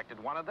you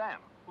suspected one of them?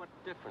 What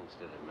difference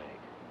did it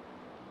make?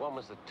 One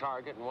was the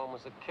target and one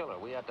was the killer.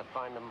 We had to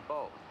find them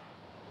both.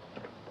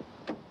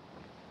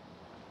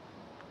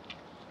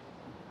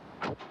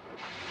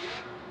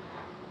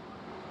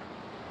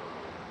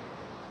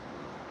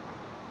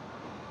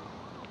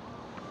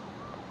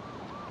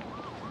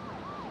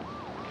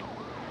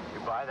 You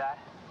buy that?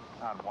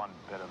 Not one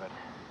bit of it.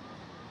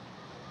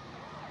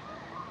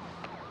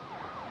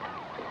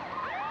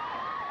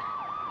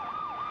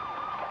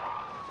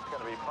 It's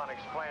gonna be fun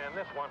explaining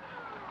this one.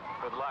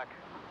 Good luck.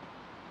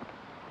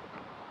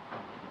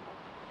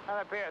 How'd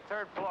I pay a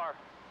 3rd floor?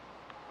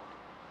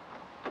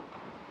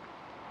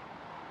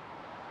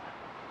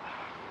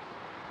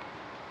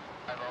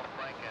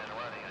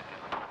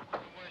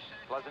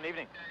 Pleasant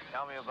evening.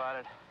 Tell me about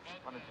it.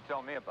 Why don't you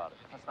tell me about it?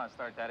 Let's not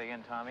start that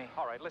again, Tommy.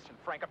 All right, listen,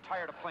 Frank, I'm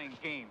tired of playing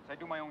games. I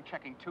do my own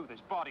checking, too.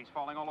 There's bodies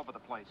falling all over the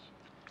place.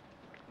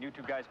 You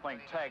two guys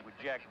playing tag with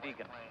Jack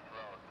Deacon.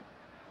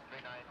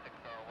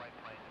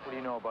 What do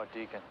you know about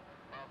Deacon?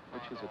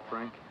 Which is it,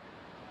 Frank?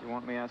 You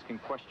want me asking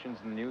questions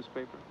in the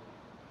newspaper?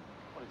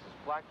 What is this,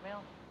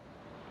 blackmail?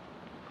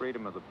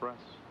 Freedom of the press.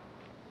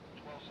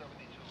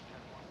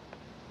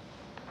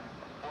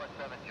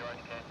 47 George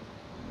K.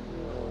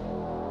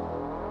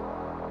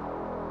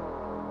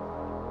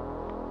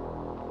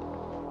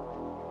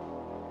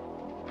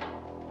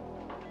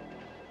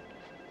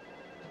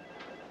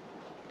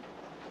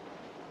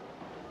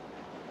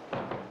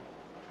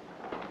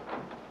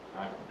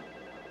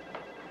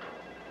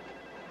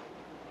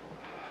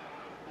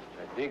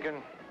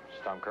 Deacon,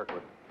 it's Tom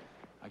Kirkwood.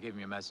 I gave him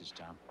your message,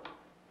 Tom.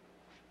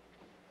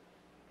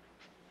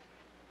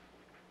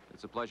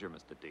 It's a pleasure,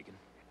 Mr. Deacon.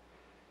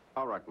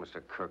 All right,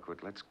 Mr.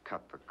 Kirkwood, let's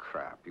cut the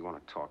crap. You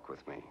want to talk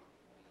with me?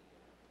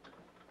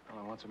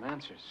 Well, I want some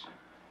answers.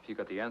 If you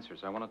got the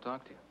answers, I want to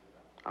talk to you.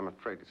 I'm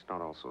afraid it's not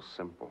all so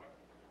simple.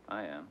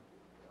 I am.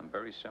 I'm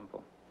very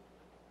simple.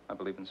 I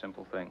believe in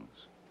simple things,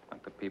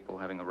 like the people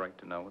having a right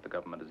to know what the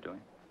government is doing.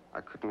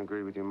 I couldn't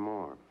agree with you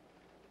more.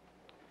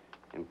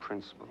 In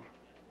principle.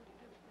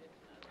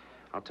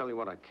 I'll tell you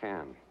what I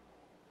can.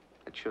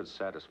 It should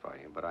satisfy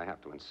you, but I have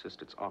to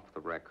insist it's off the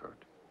record.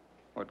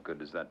 What good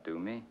does that do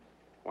me?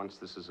 Once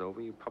this is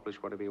over, you publish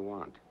whatever you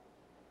want.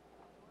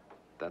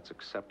 If that's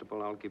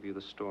acceptable, I'll give you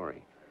the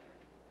story.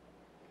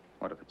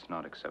 What if it's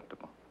not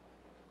acceptable?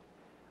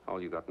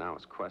 All you got now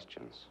is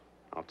questions.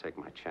 I'll take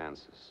my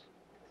chances.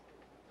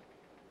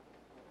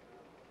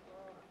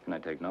 Can I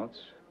take notes?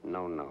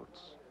 No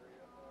notes.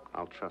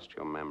 I'll trust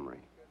your memory.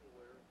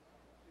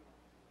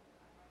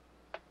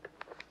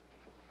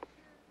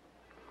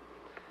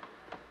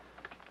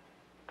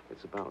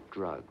 It's about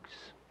drugs.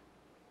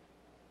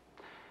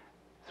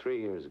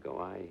 3 years ago,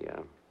 I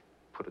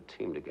put a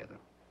team together.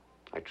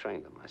 I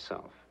trained them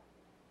myself.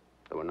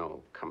 There were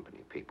no company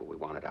people. We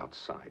wanted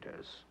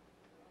outsiders.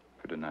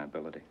 For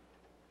deniability?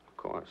 Of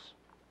course.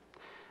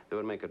 They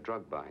would make a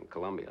drug buy in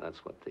Colombia.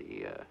 That's what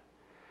the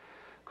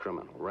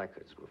criminal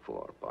records were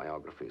for.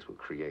 Biographies were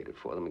created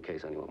for them in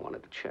case anyone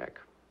wanted to check.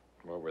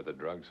 What were the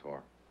drugs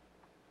for?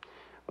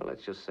 Well,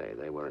 let's just say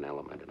they were an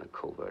element in a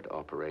covert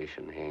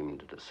operation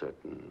aimed at a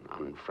certain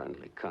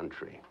unfriendly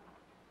country.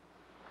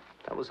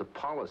 That was a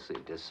policy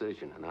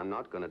decision, and I'm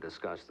not going to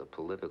discuss the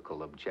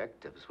political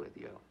objectives with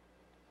you.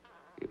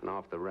 Even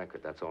off the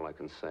record, that's all I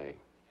can say.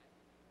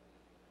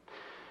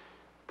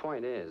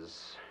 Point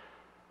is,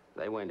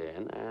 they went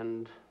in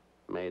and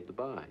made the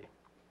buy.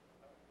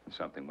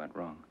 Something went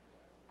wrong.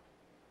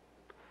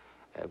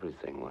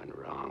 Everything went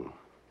wrong.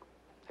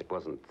 It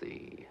wasn't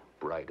the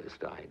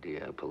brightest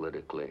idea,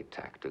 politically,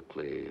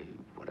 tactically,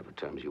 whatever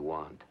terms you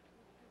want.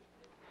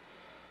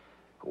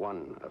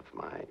 One of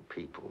my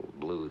people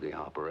blew the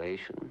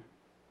operation.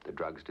 The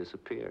drugs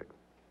disappeared.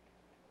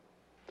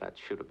 That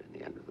should have been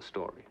the end of the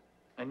story.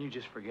 And you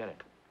just forget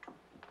it.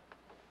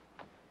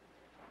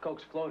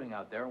 Coke's floating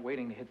out there,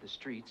 waiting to hit the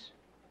streets,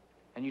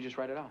 and you just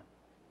write it off.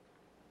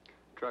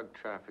 Drug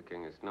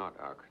trafficking is not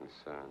our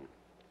concern.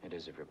 It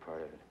is if you're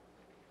part of it.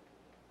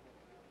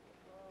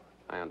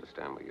 I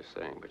understand what you're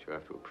saying, but you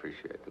have to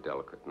appreciate the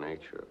delicate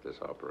nature of this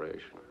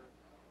operation.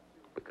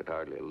 We could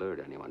hardly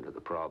alert anyone to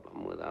the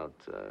problem without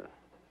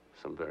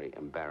some very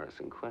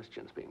embarrassing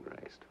questions being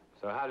raised.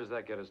 So how does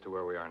that get us to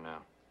where we are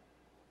now?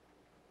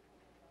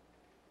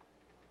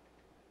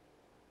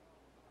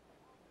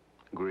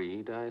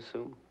 Greed, I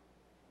assume?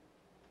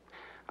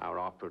 Our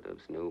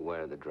operatives knew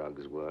where the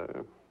drugs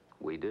were.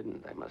 We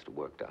didn't. They must have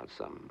worked out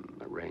some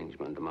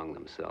arrangement among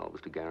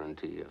themselves to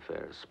guarantee a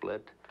fair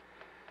split.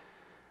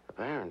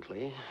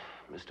 Apparently,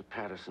 Mr.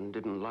 Patterson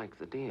didn't like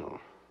the deal.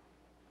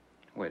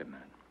 Wait a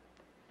minute.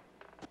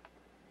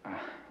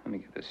 Let me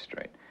get this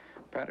straight.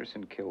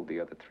 Patterson killed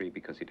the other three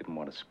because he didn't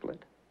want to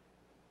split?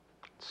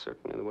 It's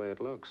certainly the way it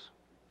looks.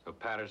 So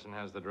Patterson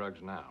has the drugs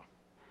now?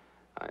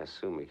 I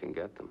assume he can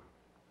get them.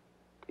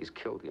 He's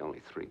killed the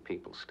only three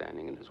people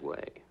standing in his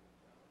way.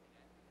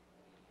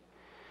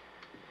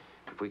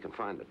 If we can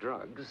find the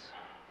drugs,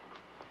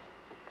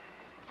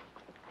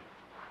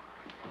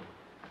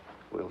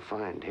 we'll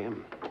find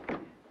him.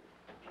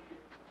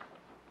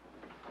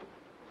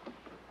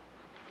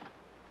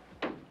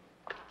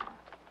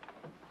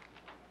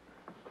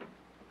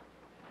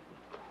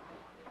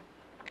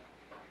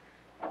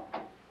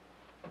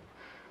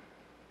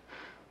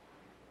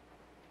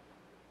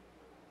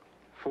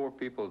 Four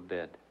people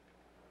dead.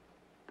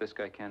 This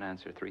guy can't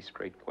answer 3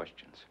 straight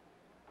questions.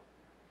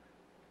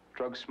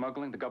 Drug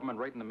smuggling, the government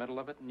right in the middle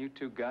of it, and you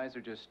two guys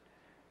are just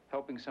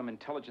helping some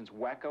intelligence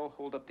wacko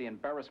hold up the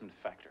embarrassment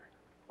factor.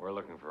 We're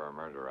looking for a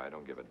murderer. I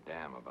don't give a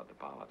damn about the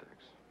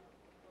politics.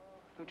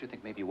 Don't you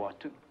think maybe you ought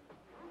to?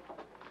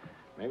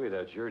 Maybe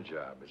that's your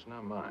job. It's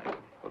not mine.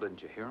 Well,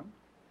 didn't you hear him?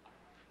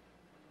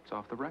 It's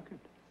off the record.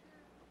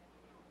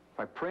 If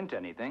I print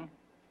anything,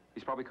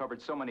 he's probably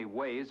covered so many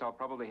ways, I'll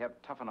probably have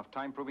tough enough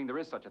time proving there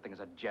is such a thing as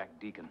a Jack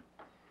Deacon.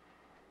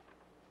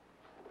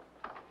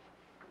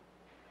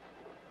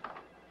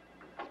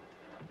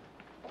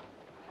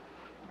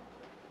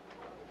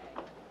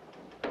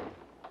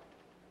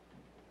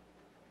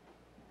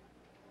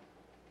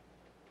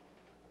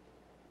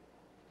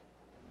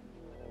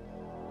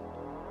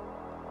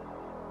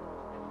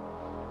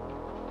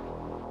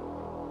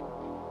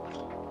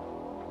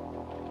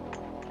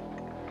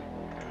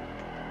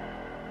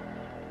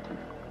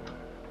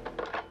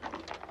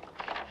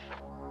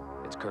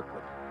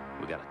 Kirkwood.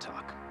 We gotta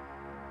talk.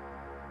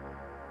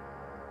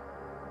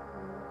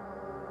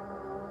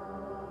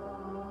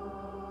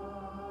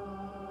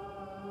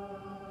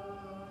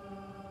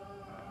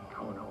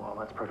 Oh, no, well,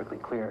 that's perfectly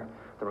clear.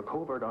 There were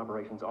covert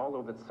operations all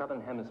over the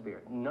southern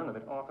hemisphere, none of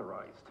it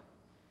authorized.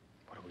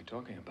 What are we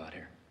talking about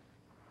here?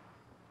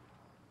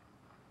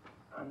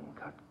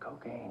 Uncut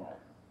cocaine.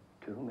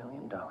 $2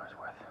 million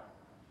worth.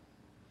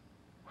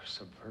 We're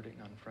subverting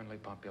unfriendly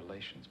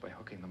populations by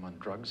hooking them on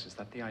drugs. Is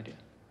that the idea?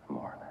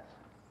 More or less.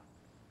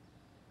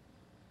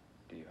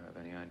 Do you have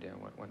any idea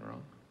what went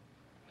wrong?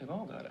 We've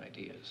all got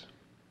ideas.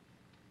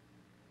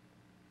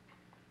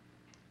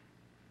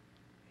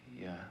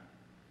 He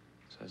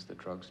says the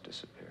drugs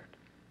disappeared.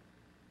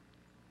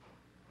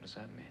 What does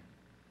that mean?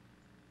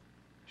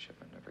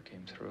 Shipment never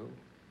came through?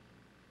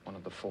 One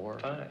of the 4?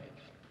 5.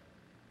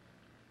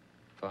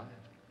 5?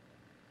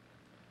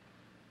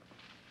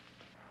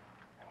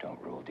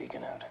 Don't rule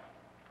Deacon out.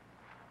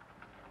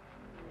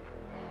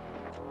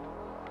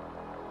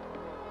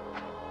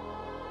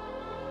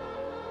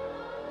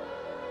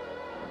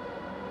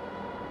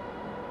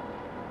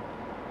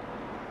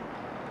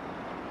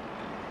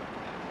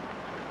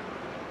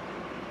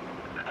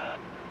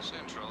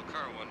 Central,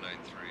 car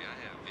 193. I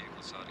have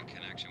vehicle sought in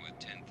connection with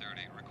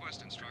 1030.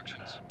 Request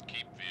instructions.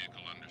 Keep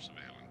vehicle under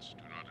surveillance.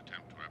 Do not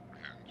attempt to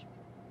apprehend.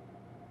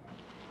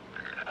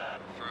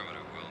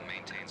 Affirmative. Will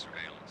maintain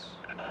surveillance.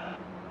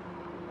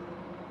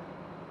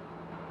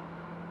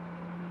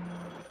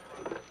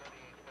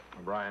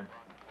 O'Brien.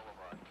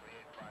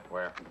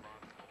 Where?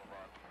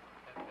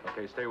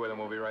 Okay, stay with him.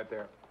 We'll be right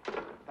there.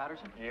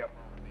 Patterson? Yep.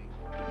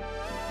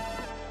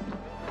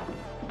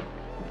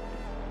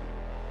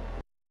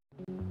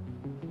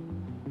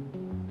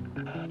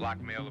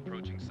 Blackmail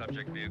approaching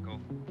subject vehicle.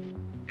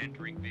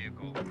 Entering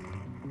vehicle.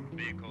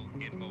 Vehicle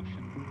in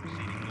motion.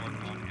 Proceeding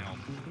north on Elm.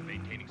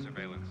 Maintaining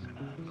surveillance.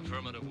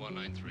 Affirmative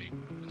 193.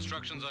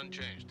 Instructions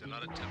unchanged. Do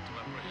not attempt to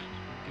apprehend.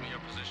 Give me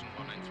your position,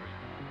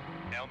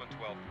 193. Elm and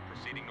 12th.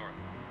 Proceeding north.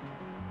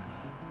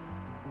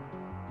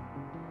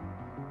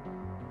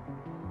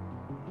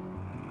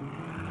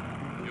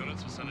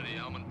 Units vicinity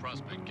Elm and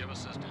Prospect. Give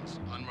assistance.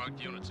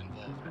 Unmarked units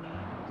involved.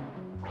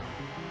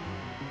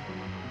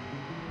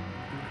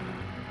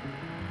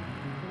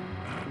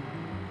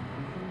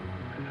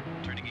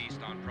 Turning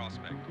east on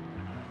Prospect.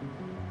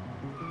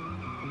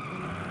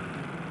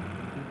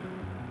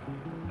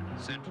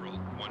 Central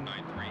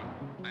 193.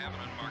 I have an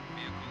unmarked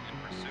vehicle in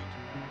pursuit.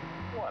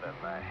 What in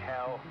the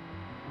hell?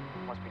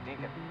 Must be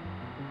Deacon.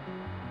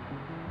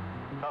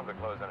 Tell them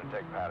to close in and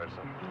take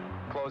Patterson.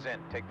 Close in.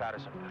 Take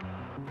Patterson.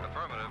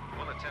 Affirmative.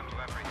 Will attempt to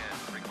apprehend.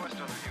 Request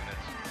other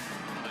units.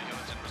 Other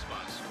units in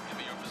response. Give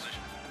me your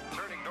position.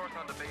 Turning north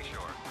onto Bay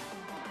Shore.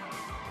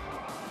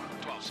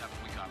 12-7,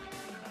 we copy.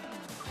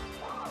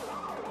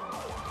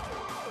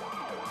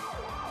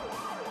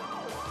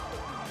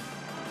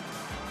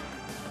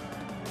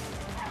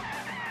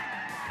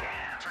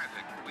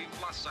 Traffic.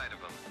 We've lost sight of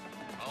them.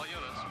 All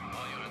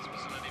units,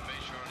 vicinity Bay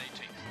Shore and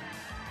 18th.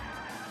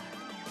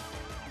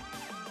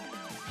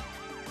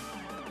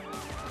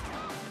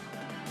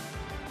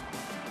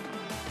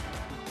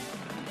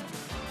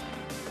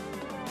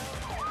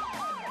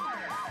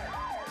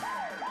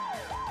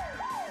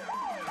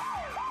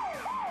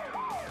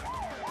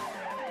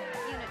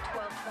 Unit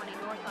 1220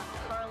 north on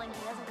Carling.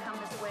 He hasn't come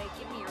this way.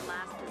 Give me your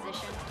last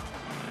position.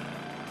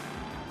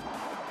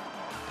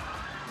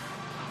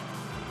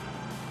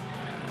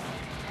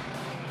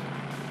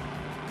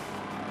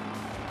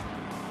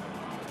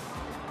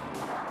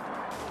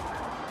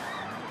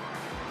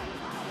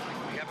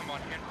 We have him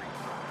on Henry.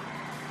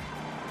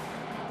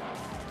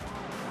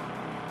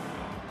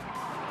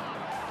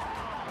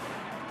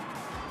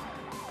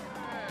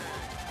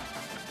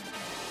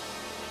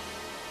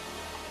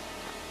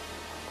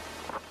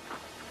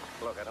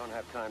 Look, I don't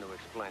have time to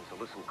explain, so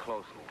listen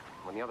closely.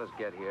 When the others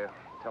get here,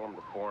 tell them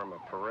to form a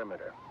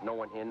perimeter. No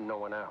one in, no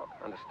one out.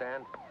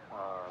 Understand?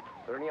 Are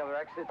there any other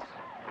exits?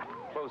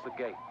 Close the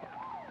gate.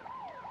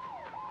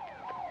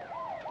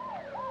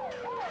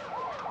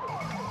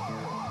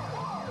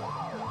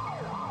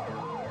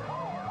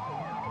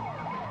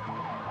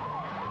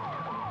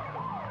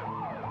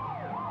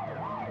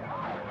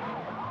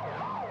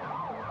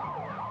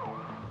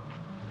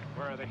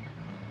 Where are they?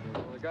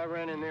 Well, the guy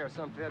ran in there.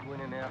 Some Fed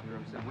went in after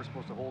him. Said we're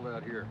supposed to hold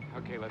out here.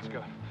 Okay, let's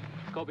go.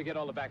 Colby, get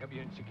all the backup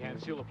units you can.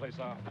 Seal the place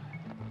off.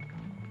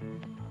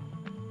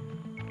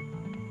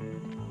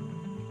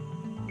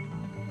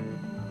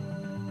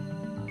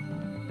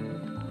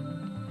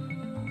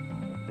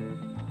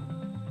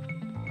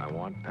 I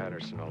want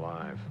Patterson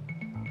alive.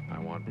 I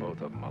want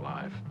both of them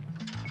alive.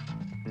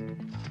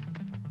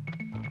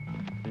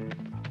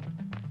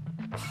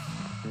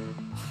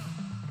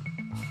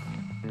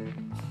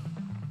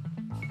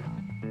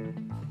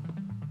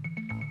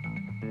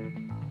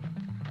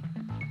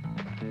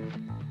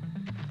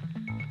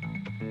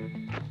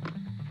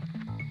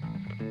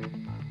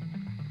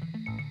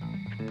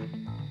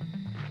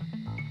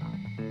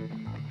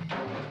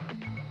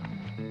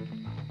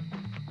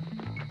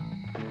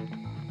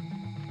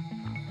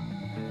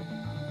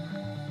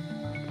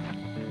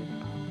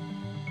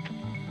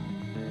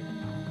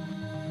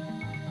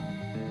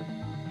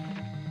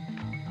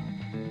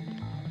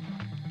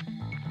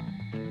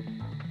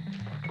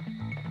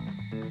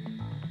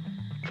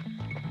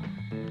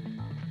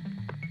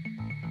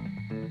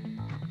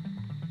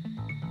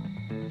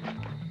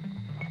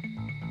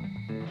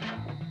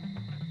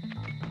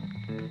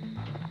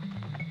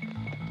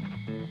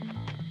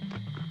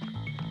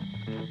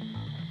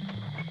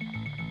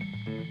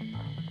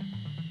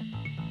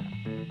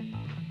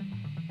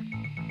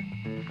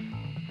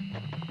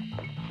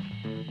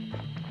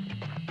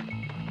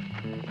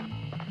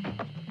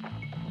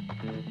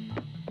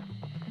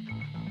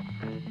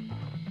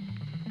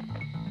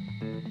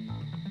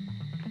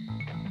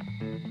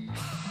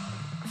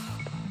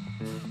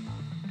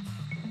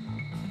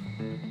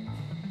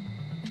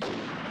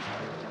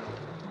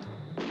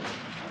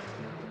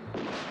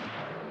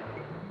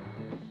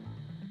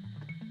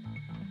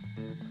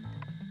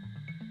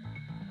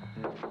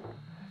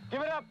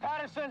 up,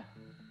 Patterson?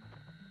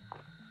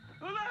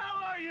 Who the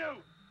hell are you?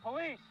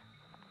 Police.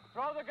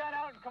 Throw the gun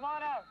out and come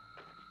on out.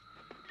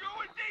 You're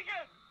with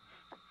Deacon.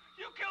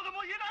 You killed him,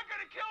 well, you're not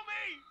gonna kill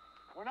me.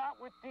 We're not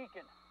with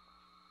Deacon.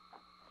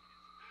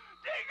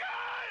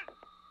 Deacon!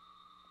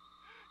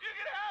 You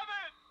can have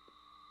it.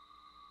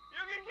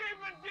 You can keep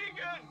it,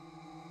 Deacon.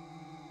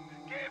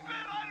 Keep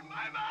it.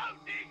 I'm out,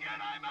 Deacon.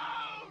 I'm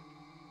out.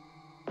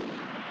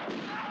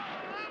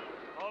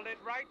 Hold it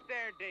right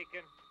there,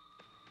 Deacon.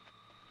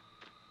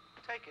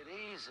 Take it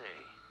easy.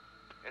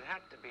 It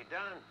had to be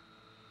done.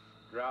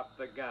 Drop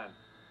the gun.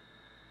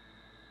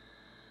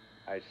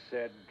 I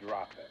said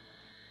drop it.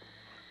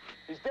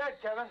 He's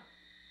dead, Kevin.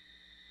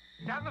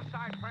 Down the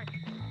side, Frankie.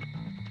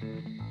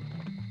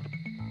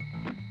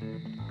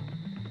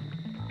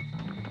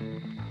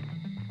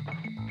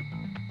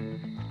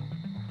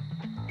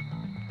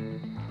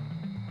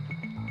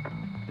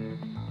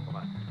 Come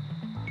on.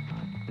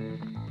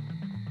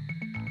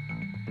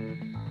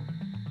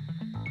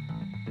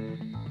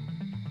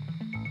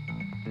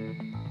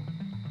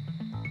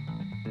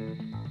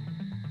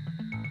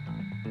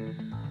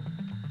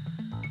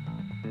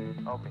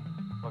 Opie,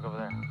 look over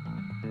there.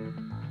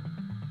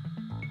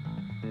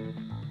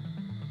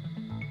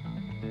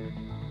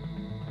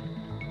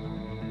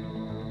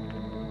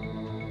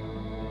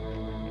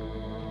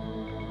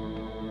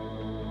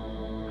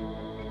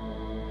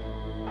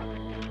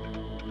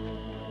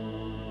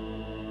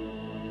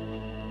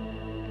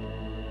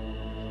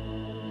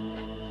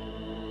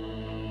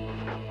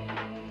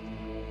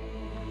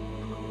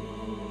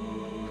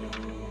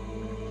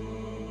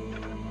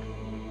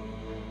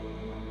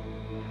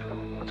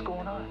 What's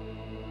going on?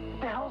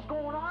 What the hell's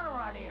going on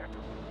around here?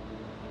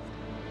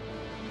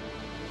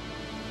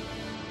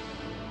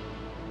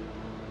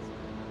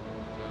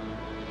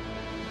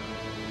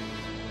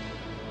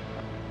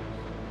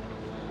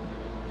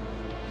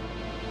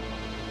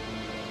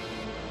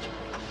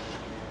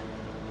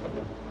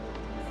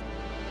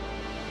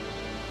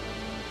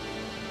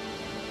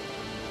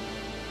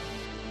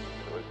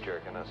 He was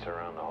jerking us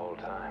around the whole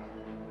time.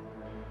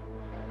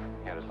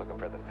 He had us looking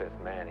for the fifth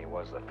man. He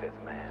was the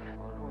fifth man.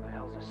 Well, who the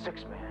hell's the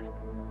sixth man?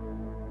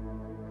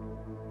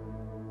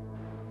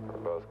 We're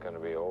both going to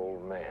be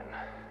old men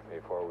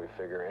before we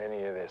figure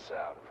any of this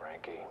out,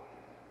 Frankie.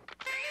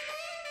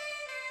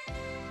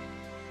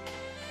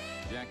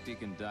 Jack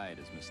Deacon died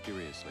as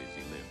mysteriously as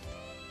he lived.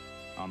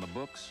 On the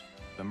books,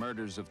 the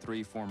murders of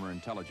 3 former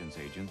intelligence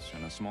agents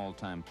and a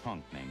small-time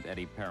punk named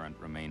Eddie Parent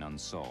remain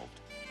unsolved.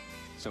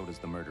 So does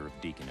the murder of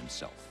Deacon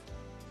himself.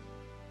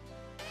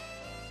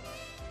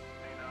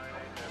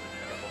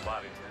 Couple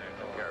bodies in there.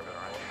 Take care of it,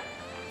 all right?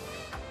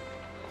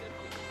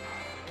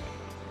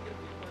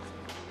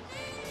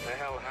 What the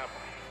hell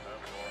happened?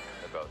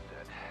 They're both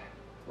dead.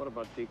 What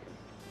about Deacon?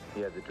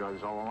 He had the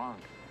drugs all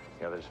along.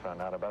 The others found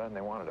out about it and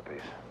they wanted a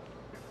piece.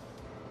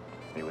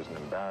 He was an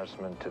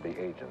embarrassment to the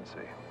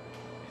agency.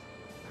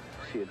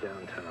 See you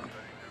downtown.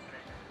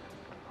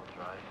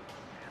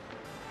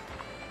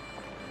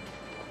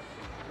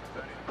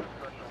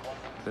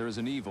 There is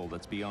an evil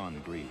that's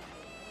beyond greed,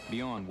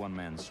 beyond one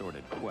man's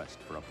sordid quest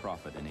for a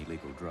profit in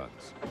illegal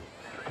drugs.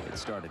 It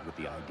started with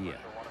the idea.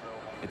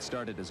 It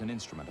started as an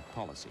instrument of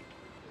policy.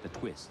 The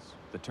twists,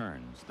 the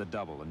turns, the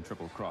double and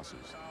triple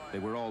crosses, they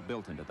were all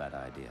built into that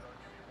idea.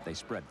 They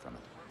spread from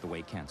it, the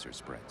way cancer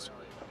spreads.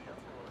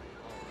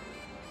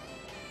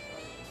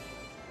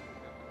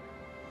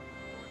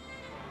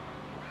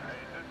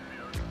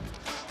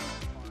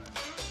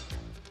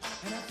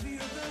 And I feel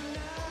the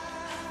night.